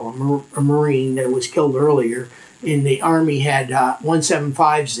 Carroll, a Marine that was killed earlier. And the Army had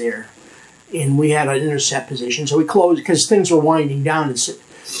 175s there, and we had an intercept position. So we closed, because things were winding down in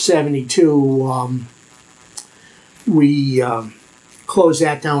 72, we closed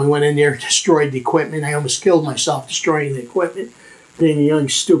that down. We went in there, destroyed the equipment. I almost killed myself destroying the equipment. Being a young,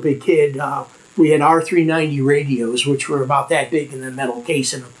 stupid kid, we had R390 radios, which were about that big in the metal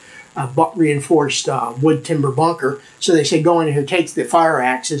case in a reinforced wood timber bunker. So they said, go in here, take the fire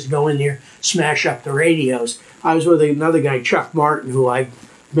axes, go in there, smash up the radios. I was with another guy, Chuck Martin, who I've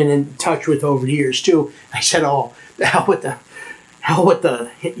been in touch with over the years too. I said, oh, the hell with the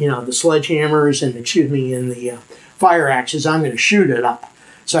the sledgehammers and the fire axes. I'm going to shoot it up.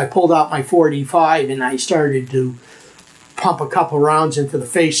 So I pulled out my .45 and I started to pump a couple rounds into the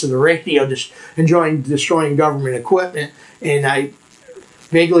face of the radio, just destroying government equipment. And I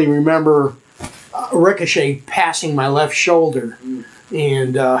vaguely remember a ricochet passing my left shoulder,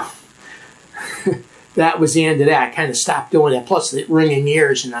 and that was the end of that. I kind of stopped doing that. Plus the ringing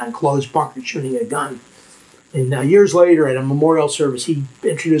ears and on closed bunker shooting a gun. And years later at a memorial service, he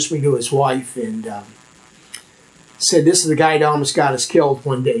introduced me to his wife and said, this is the guy that almost got us killed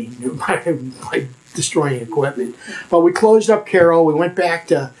one day by destroying equipment. But we closed up Carroll. We went back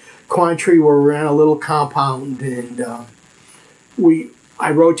to Quantry where we were in a little compound, and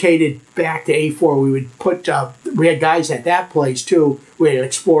I rotated back to A4. We would put, we had guys at that place too. We had an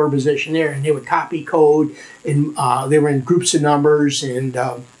explorer position there, and they would copy code, and they were in groups of numbers, and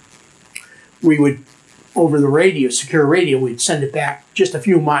we would, over the radio, secure radio, we'd send it back just a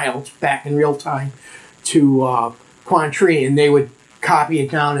few miles back in real time to Quantry, and they would copy it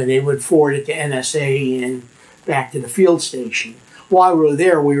down and they would forward it to NSA and back to the field station. While we were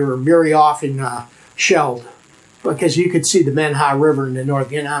there, we were very often shelled because you could see the Menha River in the North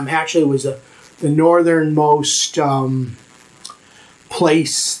Vietnam. Actually, it was the northernmost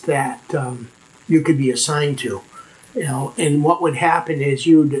place that you could be assigned to. And what would happen is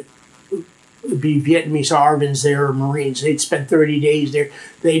be Vietnamese ARVNs there or Marines. They'd spend 30 days there.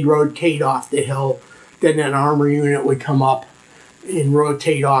 They'd rotate off the hill. Then an armor unit would come up and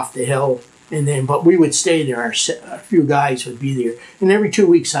rotate off the hill. And then, but we would stay there. A few guys would be there. And every 2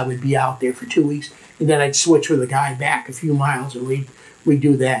 weeks I would be out there for 2 weeks. And then I'd switch with a guy back a few miles and we'd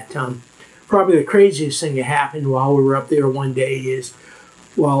do that. Probably the craziest thing that happened while we were up there one day is,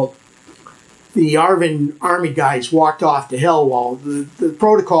 well, the ARVN Army guys walked off the hill while the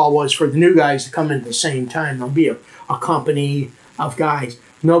protocol was for the new guys to come in at the same time. There'll be a company of guys.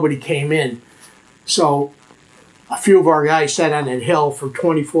 Nobody came in. So a few of our guys sat on that hill for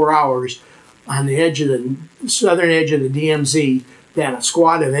 24 hours on the edge of the southern edge of the DMZ that a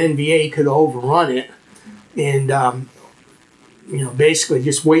squad of NVA could overrun it. And, basically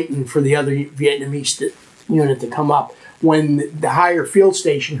just waiting for the other Vietnamese unit to come up. When the higher field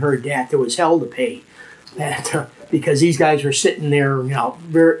station heard that, there was hell to pay. Because these guys were sitting there,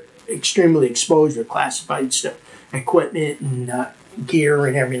 very extremely exposed to classified stuff, equipment and gear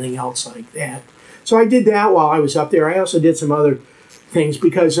and everything else like that. So I did that while I was up there. I also did some other things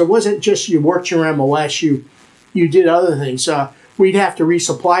because it wasn't just you worked your MOS, you did other things. We'd have to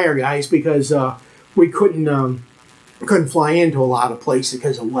resupply our guys because we couldn't fly into a lot of places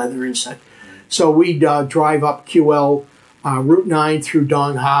because of weather and such. So we'd drive up QL Route 9 through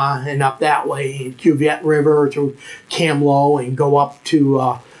Dong Ha and up that way, Q Viet River through Cam Lo and go up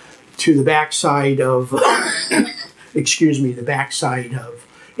to the backside of, the backside of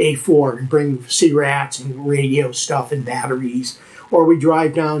A4 and bring CRATs and radio stuff and batteries. Or we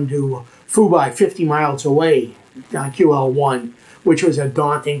drive down to Phu Bai 50 miles away on QL1, which was a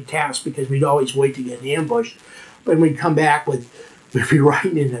daunting task because we'd always wait to get ambushed. But we'd come back we'd be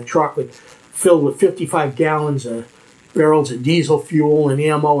riding in a truck filled with 55 gallons of barrels of diesel fuel and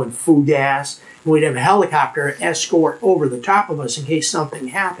ammo and food gas. And we'd have a helicopter escort over the top of us in case something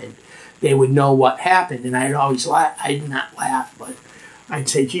happened. They would know what happened. And I'd always laugh. I'd not laugh, but I'd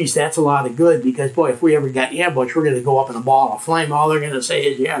say, geez, that's a lot of good because, boy, if we ever got ambushed, we're going to go up in a ball of flame. All they're going to say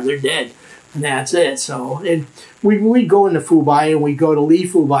is, yeah, they're dead. And that's it. So, and we'd go into Phu Bai and we'd go to Lee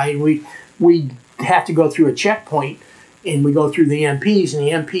Phu Bai and we'd have to go through a checkpoint and we go through the MPs and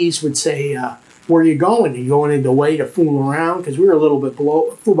the MPs would say, where are you going? Are you going into Way to fool around? Because we were a little bit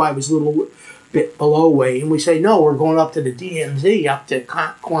below, Phu Bai was a little bit below Way. And we say, no, we're going up to the DMZ, up to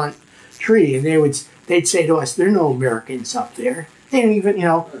Quant Tree. And they'd say to us, there are no Americans up there. And even,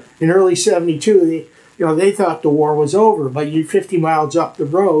 in early 72, they thought the war was over, but you're 50 miles up the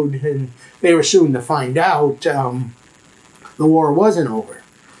road, and they were soon to find out the war wasn't over.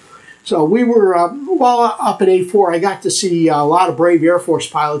 So we were, while up at A4, I got to see a lot of brave Air Force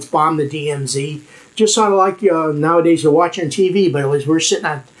pilots bomb the DMZ. Just sort of like nowadays you're watching TV, but we're sitting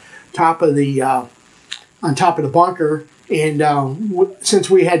on top of the bunker, and since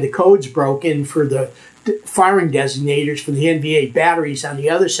we had the codes broken for the firing designators for the NVA batteries on the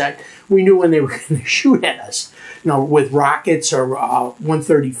other side, we knew when they were going to shoot at us, with rockets or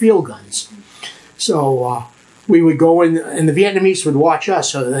 130 field guns. So we would go in, and the Vietnamese would watch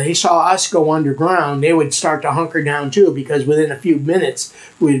us. So they saw us go underground, they would start to hunker down too, because within a few minutes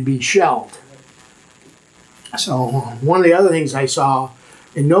we'd be shelled. So one of the other things I saw,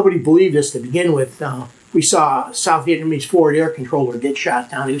 and nobody believed this to begin with, we saw a South Vietnamese forward air controller get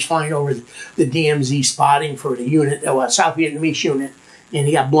shot down. He was flying over the DMZ spotting for the unit, South Vietnamese unit, and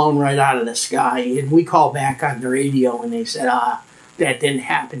he got blown right out of the sky. And we called back on the radio, and they said, that didn't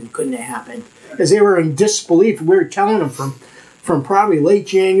happen, couldn't have happened. Because they were in disbelief. We were telling them from probably late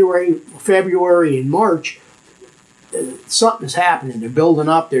January, February, and March, something's happening. They're building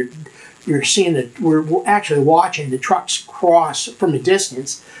up. You're seeing that we're actually watching the trucks cross from a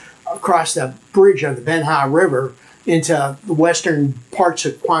distance across the bridge on the Ben Ha River into the western parts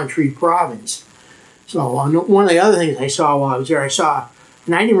of Quang Tri province. So one of the other things I saw while I was there,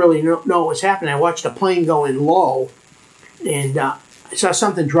 and I didn't really know what was happening. I watched a plane go in low, and I saw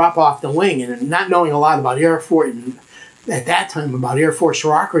something drop off the wing, and not knowing a lot about Air Force, and at that time about Air Force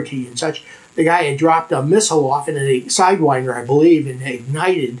bureaucracy and such, the guy had dropped a missile off in a Sidewinder, I believe, and it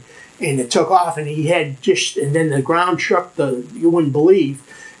ignited, and it took off, and and then the ground shook, you wouldn't believe,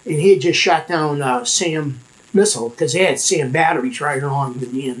 and he had just shot down SAM missile, because they had SAM batteries right along the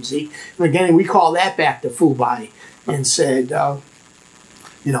DMZ. And again, we called that back to Phu Bai and said,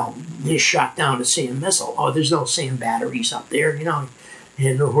 they shot down a SAM missile. Oh, there's no SAM batteries up there, And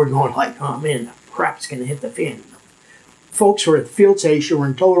we're going like, oh man, the crap's going to hit the fan. Folks who were at the field station were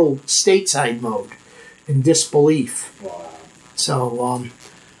in total stateside mode and disbelief. Wow. So,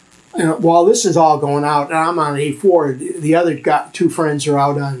 while this is all going out, and I'm on A4, the other two friends are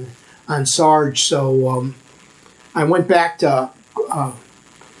out on Sarge. So I went back to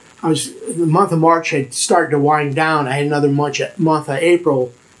the month of March had started to wind down. I had another month of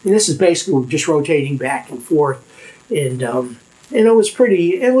April, and this is basically just rotating back and forth, and it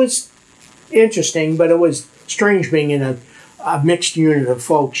was interesting, but it was strange being in a mixed unit of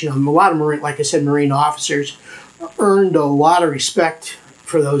folks. A lot of Marine, like I said, Marine officers earned a lot of respect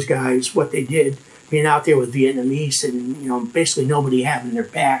for those guys, what they did, being out there with Vietnamese and basically nobody having their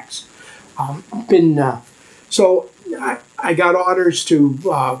backs. So I got orders to,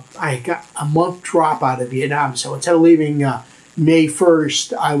 I got a month drop out of Vietnam. So instead of leaving May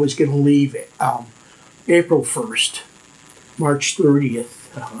 1st, I was going to leave April 1st, March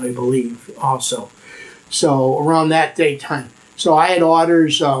 30th, I believe, also. So around that daytime. So I had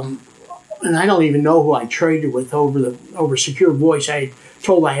orders, and I don't even know who I traded with over secure voice. I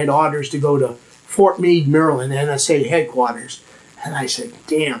told I had orders to go to Fort Meade, Maryland, NSA headquarters. And I said,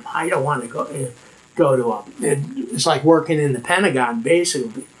 damn, I don't want to go to it's like working in the Pentagon,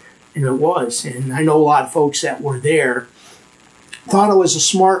 basically. And it was. And I know a lot of folks that were there thought it was a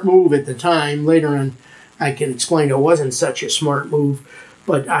smart move at the time. Later on, I can explain it wasn't such a smart move.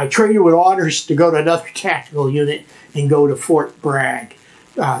 But I traded with orders to go to another tactical unit and go to Fort Bragg,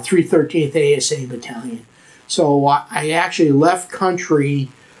 313th ASA Battalion. So I actually left country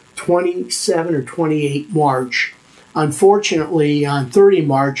 27 or 28 March. Unfortunately, on 30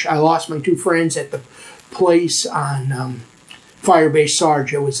 March, I lost my two friends at the place on Firebase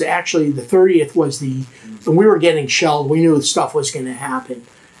Sarge. It was actually the 30th was when we were getting shelled. We knew stuff was going to happen,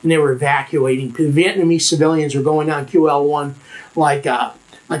 and they were evacuating. The Vietnamese civilians were going down QL1 like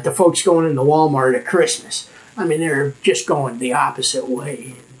the folks going into Walmart at Christmas. I mean, they're just going the opposite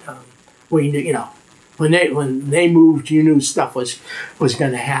way. And, when they moved, you knew stuff was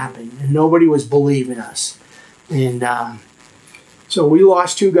going to happen, and nobody was believing us. And so we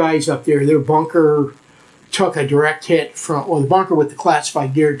lost two guys up there. Their bunker took a direct hit the bunker with the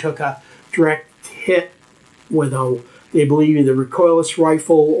classified gear took a direct hit with they believe either a recoilless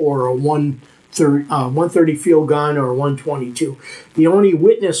rifle or a 130 field gun or a 122. The only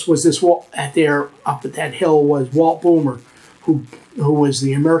witness was this up at that hill was Walt Boomer, who was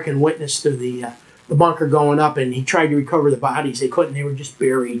the American witness to the bunker going up, and he tried to recover the bodies. They couldn't. They were just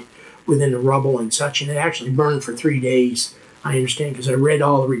buried within the rubble and such, and it actually burned for 3 days, I understand, because I read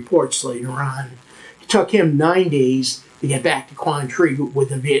all the reports later on. It took him 9 days to get back to Quan Tri with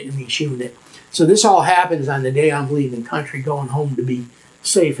the Vietnamese unit. So this all happens on the day I'm leaving country, going home to be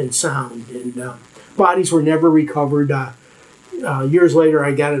safe and sound. And bodies were never recovered. Years later,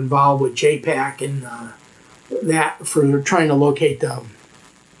 I got involved with JPAC and that for trying to locate the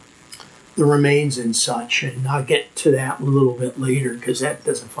remains and such, and I'll get to that a little bit later because that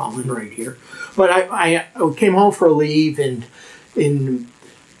doesn't fall in right here. But I came home for a leave, and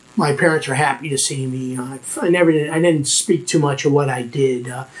my parents were happy to see me. I didn't speak too much of what I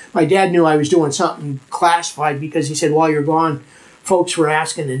did. My dad knew I was doing something classified because he said, while you're gone, folks were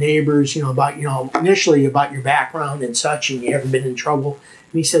asking the neighbors, about initially about your background and such, and you ever been in trouble.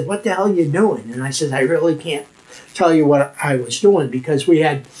 And he said, what the hell are you doing? And I said, I really can't tell you what I was doing because we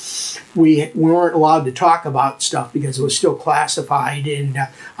weren't allowed to talk about stuff because it was still classified, and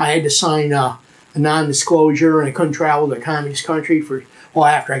I had to sign a non-disclosure, and I couldn't travel to a communist country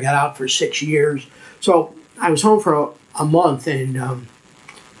after I got out for 6 years. So I was home for a month, and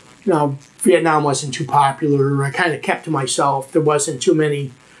Vietnam wasn't too popular. I kind of kept to myself. There wasn't too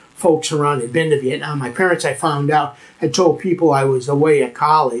many folks around that had been to Vietnam. My parents, I found out, had told people I was away at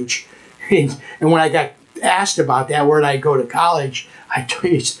college, and when I got asked about that, where'd I go to college, I told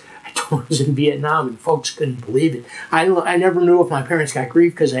I was in Vietnam, and folks couldn't believe it. I never knew if my parents got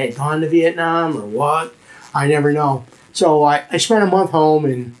grief because I had gone to Vietnam or what. I never know. So I spent a month home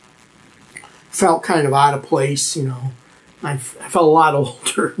and felt kind of out of place. I felt a lot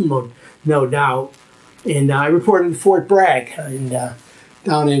older, no doubt. And I reported to Fort Bragg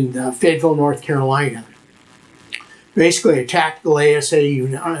down in Fayetteville, North Carolina. Basically a tactical ASA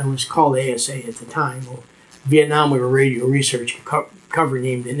unit. It was called ASA at the time. Well, Vietnam, we were radio research cover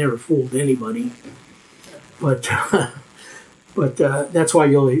name that never fooled anybody. But that's why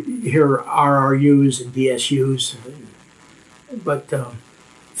you'll hear RRUs and DSUs. But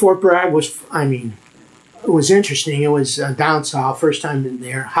Fort Bragg was, it was interesting. It was down south, first time in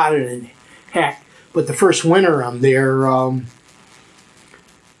there, hotter than heck. But the first winter I'm there,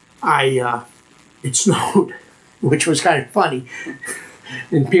 it snowed, which was kind of funny.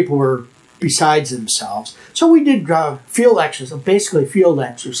 And people were besides themselves. So we did field exercises, basically field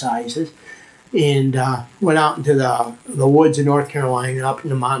exercises, and went out into the woods of North Carolina, up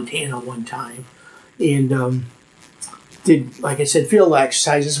into Montana one time, and did, like I said, field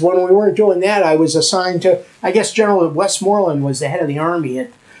exercises. When we weren't doing that, I was assigned to, I guess General Westmoreland was the head of the Army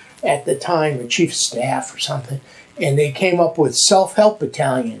at at the time, a chief of staff or something, and they came up with self-help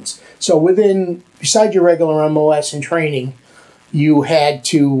battalions. So besides your regular MOS and training, you had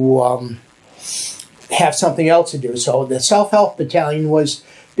to have something else to do. So the self-help battalion was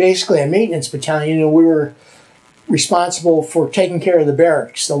basically a maintenance battalion, and we were responsible for taking care of the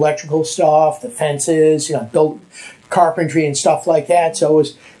barracks, the electrical stuff, the fences, build carpentry and stuff like that. So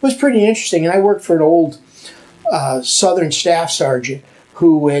it was pretty interesting. And I worked for an old Southern staff sergeant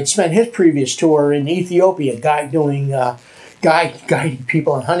who had spent his previous tour in Ethiopia guiding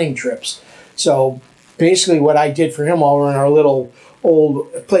people on hunting trips. So basically what I did for him while we were in our little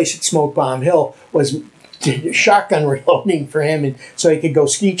old place at Smoke Bomb Hill was did shotgun reloading for him, and so he could go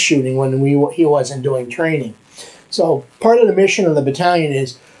skeet shooting when he wasn't doing training. So part of the mission of the battalion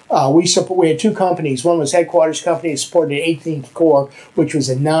is we had two companies. One was headquarters company that supported the 18th Corps, which was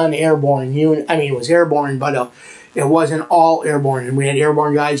a non-airborne unit. I mean, it was airborne, but it wasn't all airborne. And we had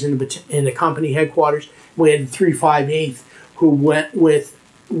airborne guys in the company headquarters. We had the 358th, who was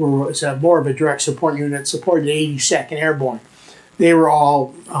more of a direct support unit, supported the 82nd Airborne. They were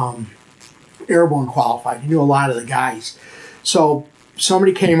all airborne qualified. You knew a lot of the guys. So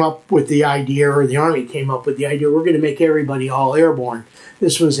somebody came up with the idea, or the Army came up with the idea, we're going to make everybody all airborne.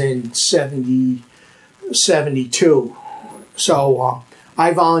 This was in 72. So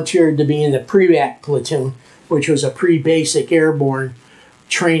I volunteered to be in the pre-bac platoon, which was a pre-basic airborne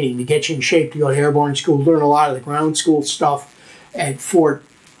training to get you in shape to go to airborne school, learn a lot of the ground school stuff at Fort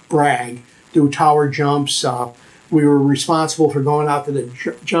Bragg, do tower jumps. We were responsible for going out to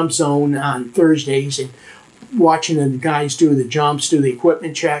the jump zone on Thursdays and watching the guys do the jumps, do the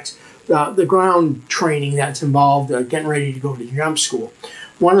equipment checks, the ground training that's involved, getting ready to go to jump school.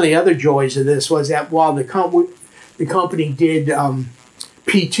 One of the other joys of this was that while the company did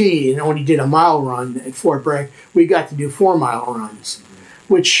PT and only did a mile run at Fort Bragg, we got to do 4-mile runs,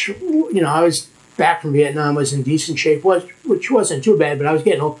 which, I was back from Vietnam, was in decent shape, which wasn't too bad, but I was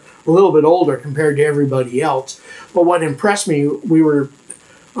getting a little bit older compared to everybody else. But what impressed me, we were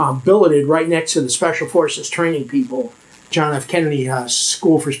billeted right next to the Special Forces training people, John F. Kennedy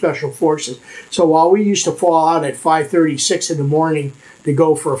School for Special Forces. So while we used to fall out at 5:30, 6 in the morning to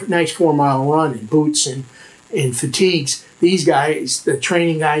go for a nice 4-mile run in boots and fatigues, these guys, the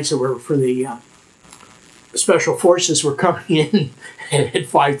training guys that were for the Special Forces, were coming in at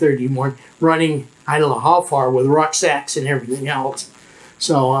 5:30 in the morning, running I don't know how far with rucksacks and everything else.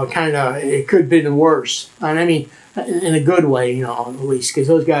 So it could have been worse. And I mean, in a good way, at least, because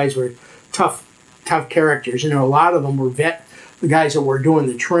those guys were tough characters. A lot of them were the guys that were doing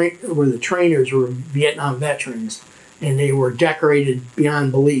the trainers were Vietnam veterans, and they were decorated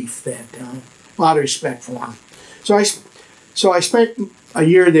beyond belief. That a lot of respect for them. So I spent a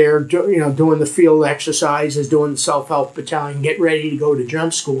year there, doing the field exercises, doing the self-help battalion, get ready to go to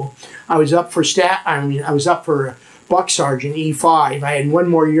jump school. I was up for I was up for Buck Sergeant E5. I had one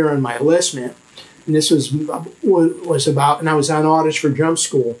more year on my enlistment, and this was about, and I was on orders for jump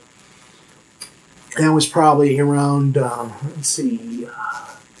school. And that was probably around,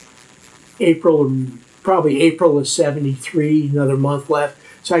 April of 73, another month left.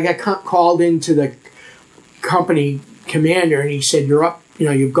 So I got called into the company commander, and he said, you're up,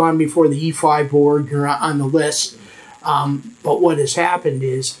 you've gone before the E5 board, you're on the list. But what has happened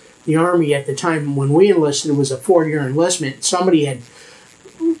is the Army at the time when we enlisted, it was a 4-year enlistment. Somebody had,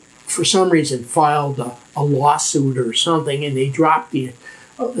 for some reason, filed a lawsuit or something, and they dropped the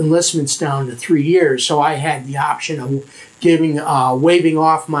enlistments down to 3 years. So I had the option of waiving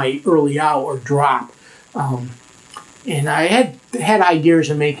off my early out or drop. And I had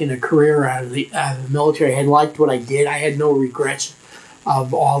ideas of making a career out of the military. I had liked what I did. I had no regrets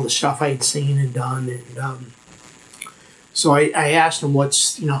of all the stuff I had seen and done. And so I asked him,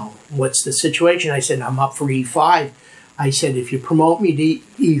 what's the situation? I said, I'm up for E5. I said, if you promote me to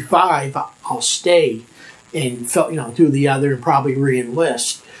E5, I'll stay and do the other and probably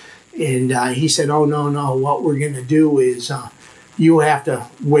re-enlist. And he said, oh, no, what we're going to do is you have to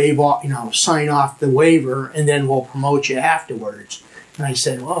sign off the waiver, and then we'll promote you afterwards. And I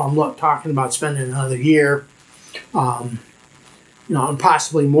said, well, I'm talking about spending another year, and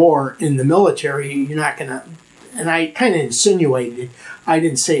possibly more in the military. You're not going to, and I kind of insinuated, I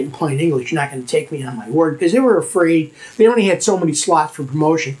didn't say it in plain English, you're not going to take me on my word, because they were afraid. They only had so many slots for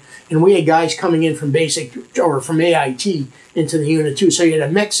promotion, and we had guys coming in from basic or from AIT into the unit too. So you had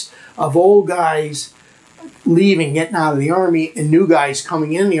a mix of old guys leaving, getting out of the Army, and new guys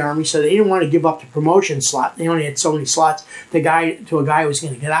coming in the Army, so they didn't want to give up the promotion slot. They only had so many slots to a guy who was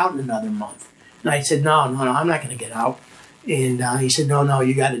going to get out in another month. And I said, no, I'm not going to get out. And he said, no,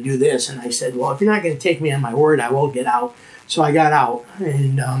 you got to do this. And I said, well, if you're not going to take me on my word, I will get out. So I got out,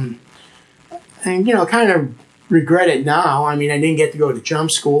 and you know, kind of regret it now. I mean, I didn't get to go to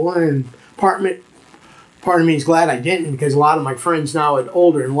jump school, and part of me is glad I didn't, because a lot of my friends now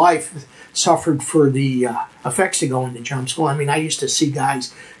older in life suffered for the effects of going to jump school. I mean, I used to see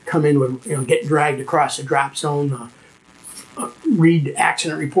guys come in with, you know, getting dragged across the drop zone, read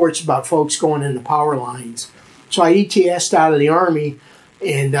accident reports about folks going into power lines. So I ETS'd out of the Army,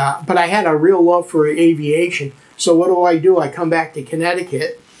 and but I had a real love for aviation. So what do? I come back to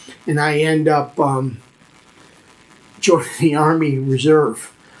Connecticut, and I end up joining the Army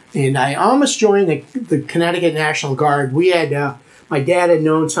Reserve. And I almost joined the Connecticut National Guard. We had, my dad had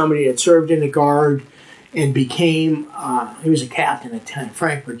known somebody that served in the Guard and became, he was a captain at the time,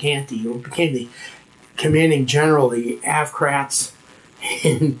 Frank Briganti, who became the commanding general of the Avcrats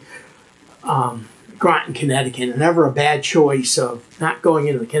in Groton, Connecticut. And never a bad choice of not going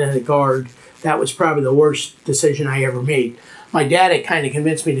into the Connecticut Guard. That was probably the worst decision I ever made. My dad had kind of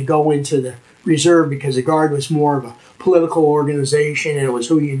convinced me to go into the Reserve because the Guard was more of a political organization and it was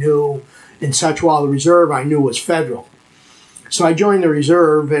who you knew and such, while the Reserve I knew was federal. So I joined the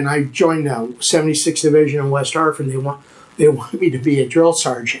Reserve, and I joined the 76th Division in West Hartford. They wanted me to be a drill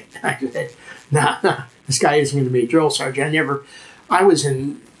sergeant. I said, nah, this guy isn't going to be a drill sergeant. I never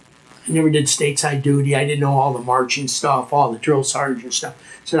did stateside duty. I didn't know all the marching stuff, all the drill sergeant stuff.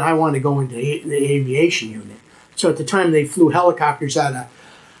 So I wanted to go into the aviation unit. So at the time they flew helicopters out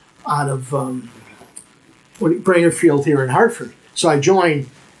of Brainerd Field here in Hartford. So I joined.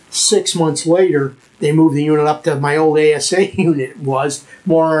 6 months later, they moved the unit up to my old ASA unit, was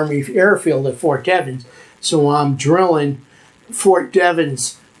Moore Army Airfield at Fort Devens. So I'm drilling Fort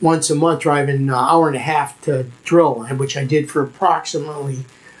Devens once a month, driving an hour and a half to drill, which I did for approximately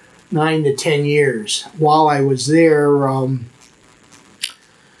 9 to 10 years. While I was there,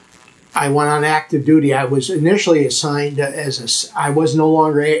 I went on active duty. I was initially assigned I was no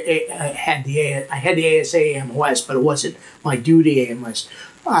longer, I had the ASA AMOS, but it wasn't my duty AMOS.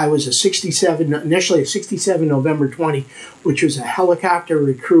 I was initially a 67 November 20, which was a helicopter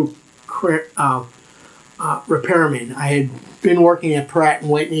recruit repairman. I had been working at Pratt &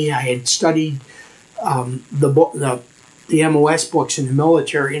 Whitney. I had studied the MOS books in the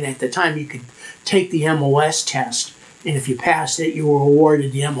military, and at the time you could take the MOS test, and if you passed it, you were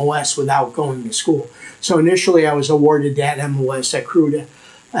awarded the MOS without going to school. So initially I was awarded that MOS. I crewed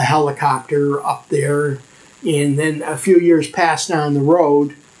a helicopter up there, and then a few years passed down the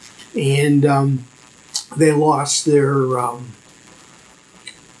road, and they lost their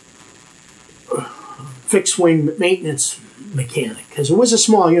fixed-wing maintenance mechanic, because it was a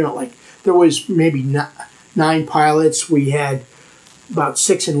small unit. Like, there was maybe 9 pilots. We had about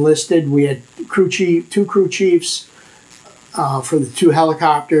 6 enlisted. We had two crew chiefs for the 2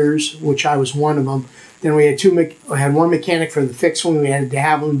 helicopters, which I was one of them. Then we had 1 mechanic for the fixed wing. We had a de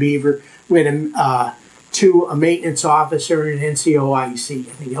Havilland Beaver. We had a maintenance officer and an NCOIC. I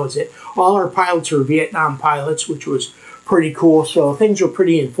think that was it. All our pilots were Vietnam pilots, which was pretty cool. So things were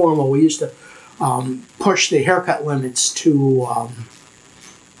pretty informal. We used to push the haircut limits to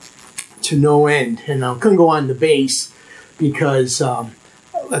no end, and couldn't go on the base because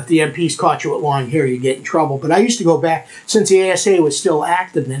if the MPs caught you with long hair, you get in trouble. But I used to go back, since the ASA was still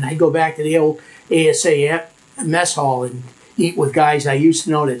active then, I'd go back to the old ASA mess hall and eat with guys I used to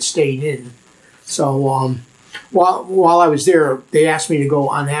know that stayed in. So while I was there, they asked me to go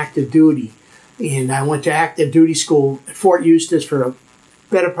on active duty. And I went to active duty school at Fort Eustis for a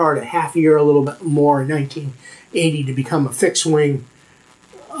better part of half a year, a little bit more, in 1980, to become a fixed-wing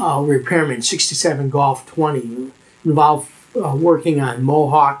repairman, 67 Golf 20. Involved working on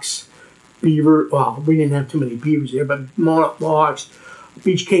Mohawks, Beaver, well, we didn't have too many Beavers there, but Mohawks,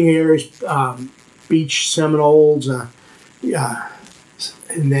 Beach King Airs, Beach Seminoles, and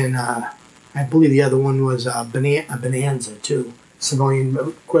then I believe the other one was a Bonanza too, civilian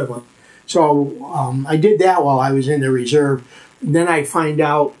equivalent. So I did that while I was in the Reserve. And then I find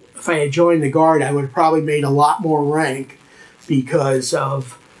out if I had joined the Guard, I would have probably made a lot more rank, because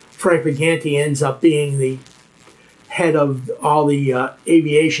of Frank Briganti ends up being the head of all the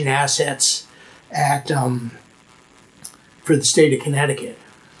aviation assets at for the state of Connecticut.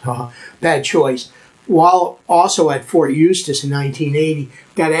 Bad choice. While also at Fort Eustis in 1980,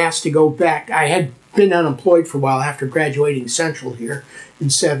 got asked to go back. I had been unemployed for a while after graduating Central here in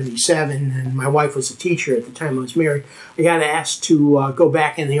 77, and my wife was a teacher at the time I was married. I got asked to go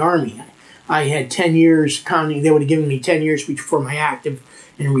back in the Army. I had 10 years, counting, they would have given me 10 years before my active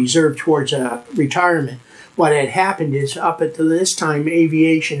and reserve towards retirement. What had happened is, up until this time,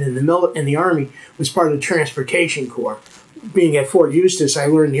 aviation in the Army was part of the Transportation Corps. Being at Fort Eustis, I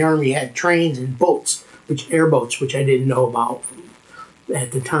learned the Army had trains and boats which airboats, which I didn't know about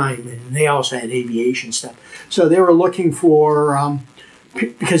at the time, and they also had aviation stuff. So they were looking for,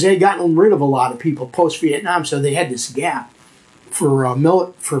 because they had gotten rid of a lot of people post-Vietnam, so they had this gap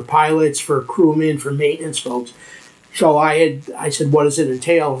for pilots, for crewmen, for maintenance folks. So I said, what does it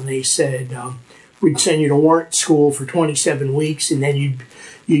entail? And they said, we'd send you to warrant school for 27 weeks, and then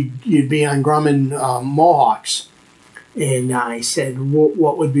you'd be on Grumman Mohawks. And I said,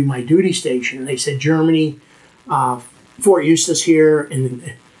 what would be my duty station? And they said, Germany, Fort Eustis here,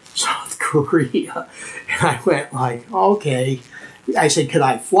 and South Korea. And I went like, okay. I said, could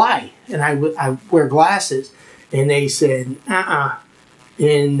I fly? And I wear glasses. And they said,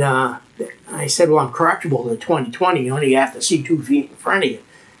 And I said, well, I'm correctable to 20/20. You only have to see 2 feet in front of you.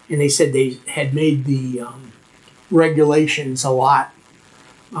 And they said they had made the regulations a lot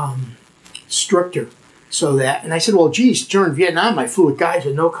stricter. So that, and I said, well, geez, during Vietnam, I flew with guys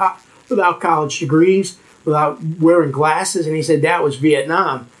with without college degrees, without wearing glasses. And he said, that was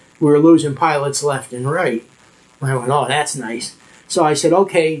Vietnam. We were losing pilots left and right. And I went, oh, that's nice. So I said,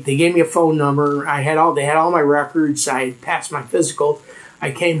 okay. They gave me a phone number. They had all my records. I had passed my physical.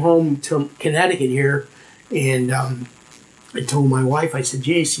 I came home to Connecticut here, and I told my wife, I said,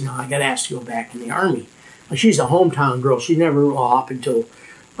 geez, I got asked to go back in the Army. Well, she's a hometown girl. She never, up until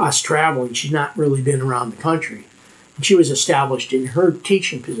us traveling, she's not really been around the country. And she was established in her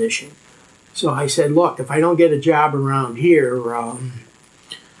teaching position. So I said, look, if I don't get a job around here,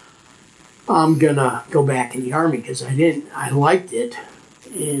 I'm going to go back in the Army because I liked it,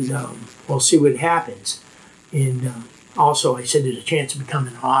 and we'll see what happens. And also, I said there's a chance of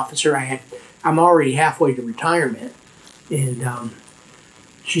becoming an officer. I'm already halfway to retirement. And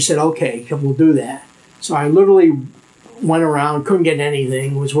she said, okay, we'll do that. So I literally went around, couldn't get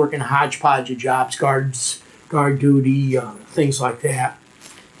anything, was working a hodgepodge of jobs, guard duty, things like that.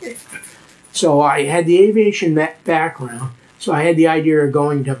 So I had the aviation background, so I had the idea of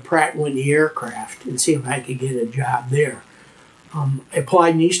going to Pratt & Whitney Aircraft and see if I could get a job there. I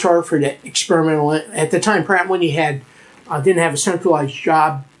applied in East Hartford at experimental. At the time, Pratt & Whitney didn't have a centralized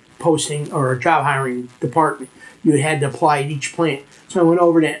job posting or a job hiring department. You had to apply at each plant. So I went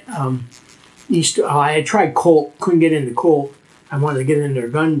over to I had tried Colt, couldn't get into Colt. I wanted to get into their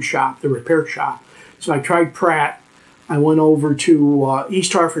gun shop, the repair shop. So I tried Pratt. I went over to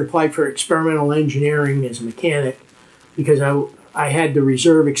East Hartford, applied for experimental engineering as a mechanic because I had the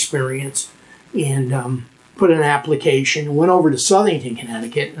reserve experience, and put in an application. Went over to Southington,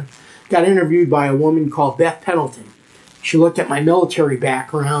 Connecticut, and got interviewed by a woman called Beth Pendleton. She looked at my military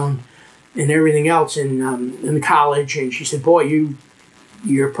background and everything else in the college, and she said, boy,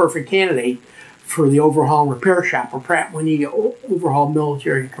 you're a perfect candidate for the overhaul and repair shop, or Pratt & Whitney overhaul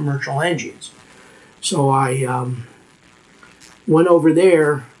military and commercial engines. So I went over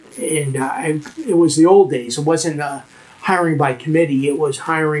there, and it was the old days. It wasn't hiring by committee. It was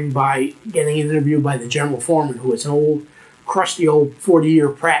hiring by getting an interview by the general foreman, who was an old, crusty old 40-year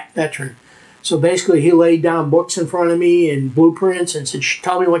Pratt veteran. So basically, he laid down books in front of me and blueprints and said,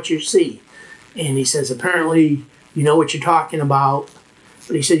 tell me what you see. And he says, apparently, you know what you're talking about.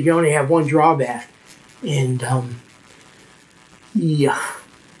 But he said, you only have one drawback. And, yeah.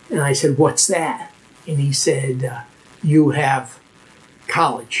 And I said, what's that? And he said, you have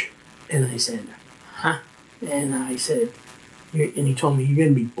college. And I said, huh? And I said, and he told me, you're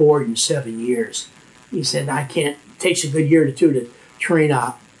going to be bored in 7 years. He said, I can't, it takes a good year or two to train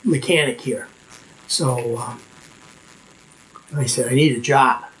a mechanic here. So I said, I need a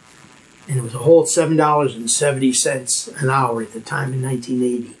job. And it was a whole $7.70 an hour at the time in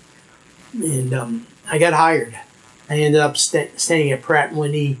 1980. And I got hired. I ended up staying at Pratt &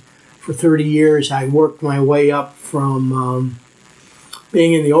 Whitney for 30 years. I worked my way up from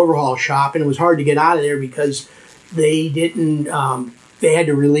being in the overhaul shop, and it was hard to get out of there because they didn't, they had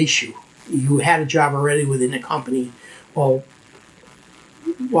to release you. You had a job already within the company. Well,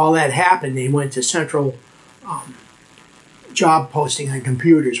 while that happened, they went to central job posting on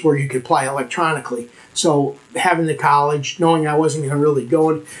computers where you could apply electronically. So having the college, knowing I wasn't going to really go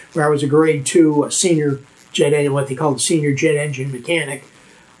in, where I was a grade 2, a senior jet engine, what they called a senior jet engine mechanic,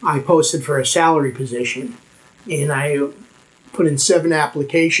 I posted for a salary position, and I put in 7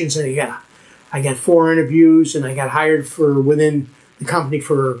 applications, and I got 4 interviews, and I got hired within the company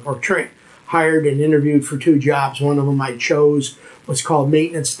hired and interviewed for 2 jobs. One of them I chose was called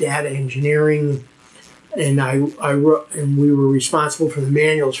maintenance data engineering, and we were responsible for the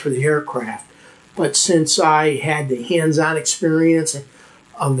manuals for the aircraft. But since I had the hands-on experience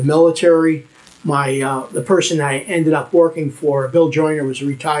of the military, the person I ended up working for, Bill Joyner, was a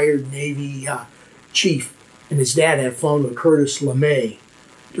retired Navy chief, and his dad had flown with Curtis LeMay.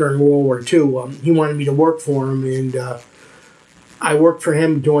 during World War II. He wanted me to work for him, and I worked for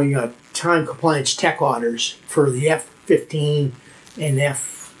him doing time compliance tech orders for the F-15 and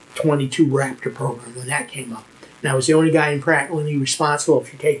F-22 Raptor program when that came up. And I was the only guy in Pratt & Whitney responsible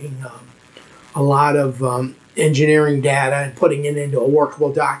for taking a lot of engineering data and putting it into a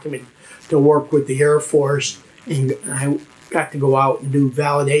workable document to work with the Air Force. And I got to go out and do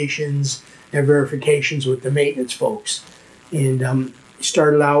validations and verifications with the maintenance folks. And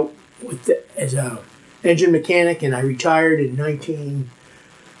started out as a engine mechanic, and I retired in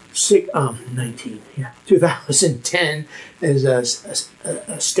 2010 as a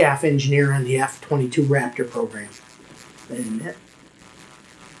staff engineer on the F-22 Raptor program. And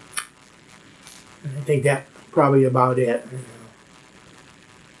I think that's probably about it.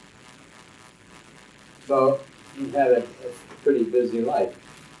 So you've had a pretty busy life.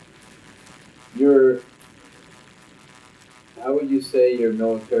 How would you say your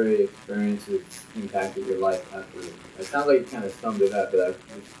military experiences impacted your life after? It sounds like you kind of summed it up, but I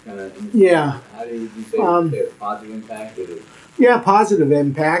just kind of... Yeah. How do you say a positive impact? Yeah, positive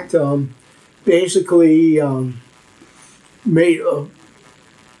impact. Basically, learned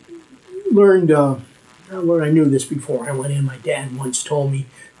what I knew this before I went in. My dad once told me,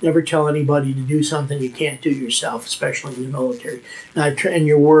 never tell anybody to do something you can't do yourself, especially in the military. And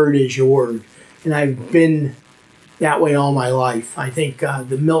your word is your word. And I've been that way all my life. I think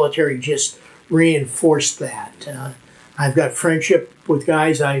the military just reinforced that. I've got friendship with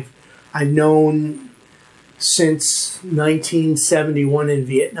guys I've known since 1971 in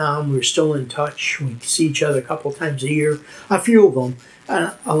Vietnam. We're still in touch. We see each other a couple times a year, a few of them.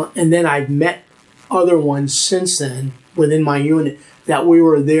 And then I've met other ones since then within my unit that we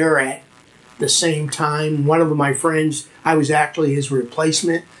were there at the same time. One of my friends, I was actually his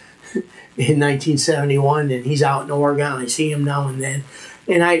replacement in 1971, and he's out in Oregon. I see him now and then.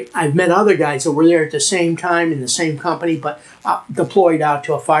 And I've met other guys that were there at the same time in the same company, but deployed out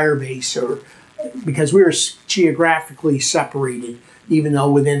to a fire base, or because we were geographically separated, even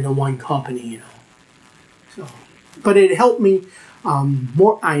though within the one company, you know. So, but it helped me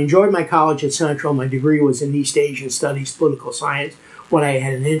more. I enjoyed my college at Central. My degree was in East Asian Studies, political science, what I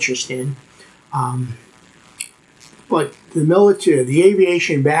had an interest in. But the military, the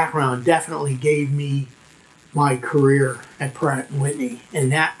aviation background definitely gave me my career at Pratt & Whitney,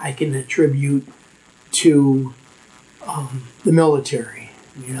 and that I can attribute to the military.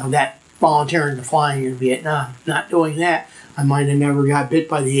 You know, that volunteering to flying in Vietnam. Not doing that, I might have never got bit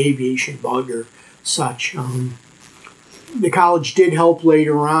by the aviation bug or such. The college did help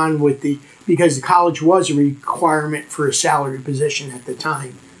later on because the college was a requirement for a salary position at the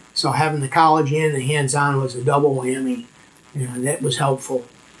time. So having the college and the hands-on was a double whammy. You know, that was helpful.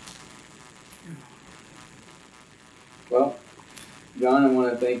 Well, John, I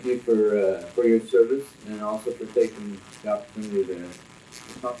want to thank you for your service and also for taking the opportunity to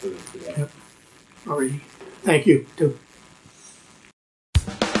talk to us today. Yep. All right. Thank you, too.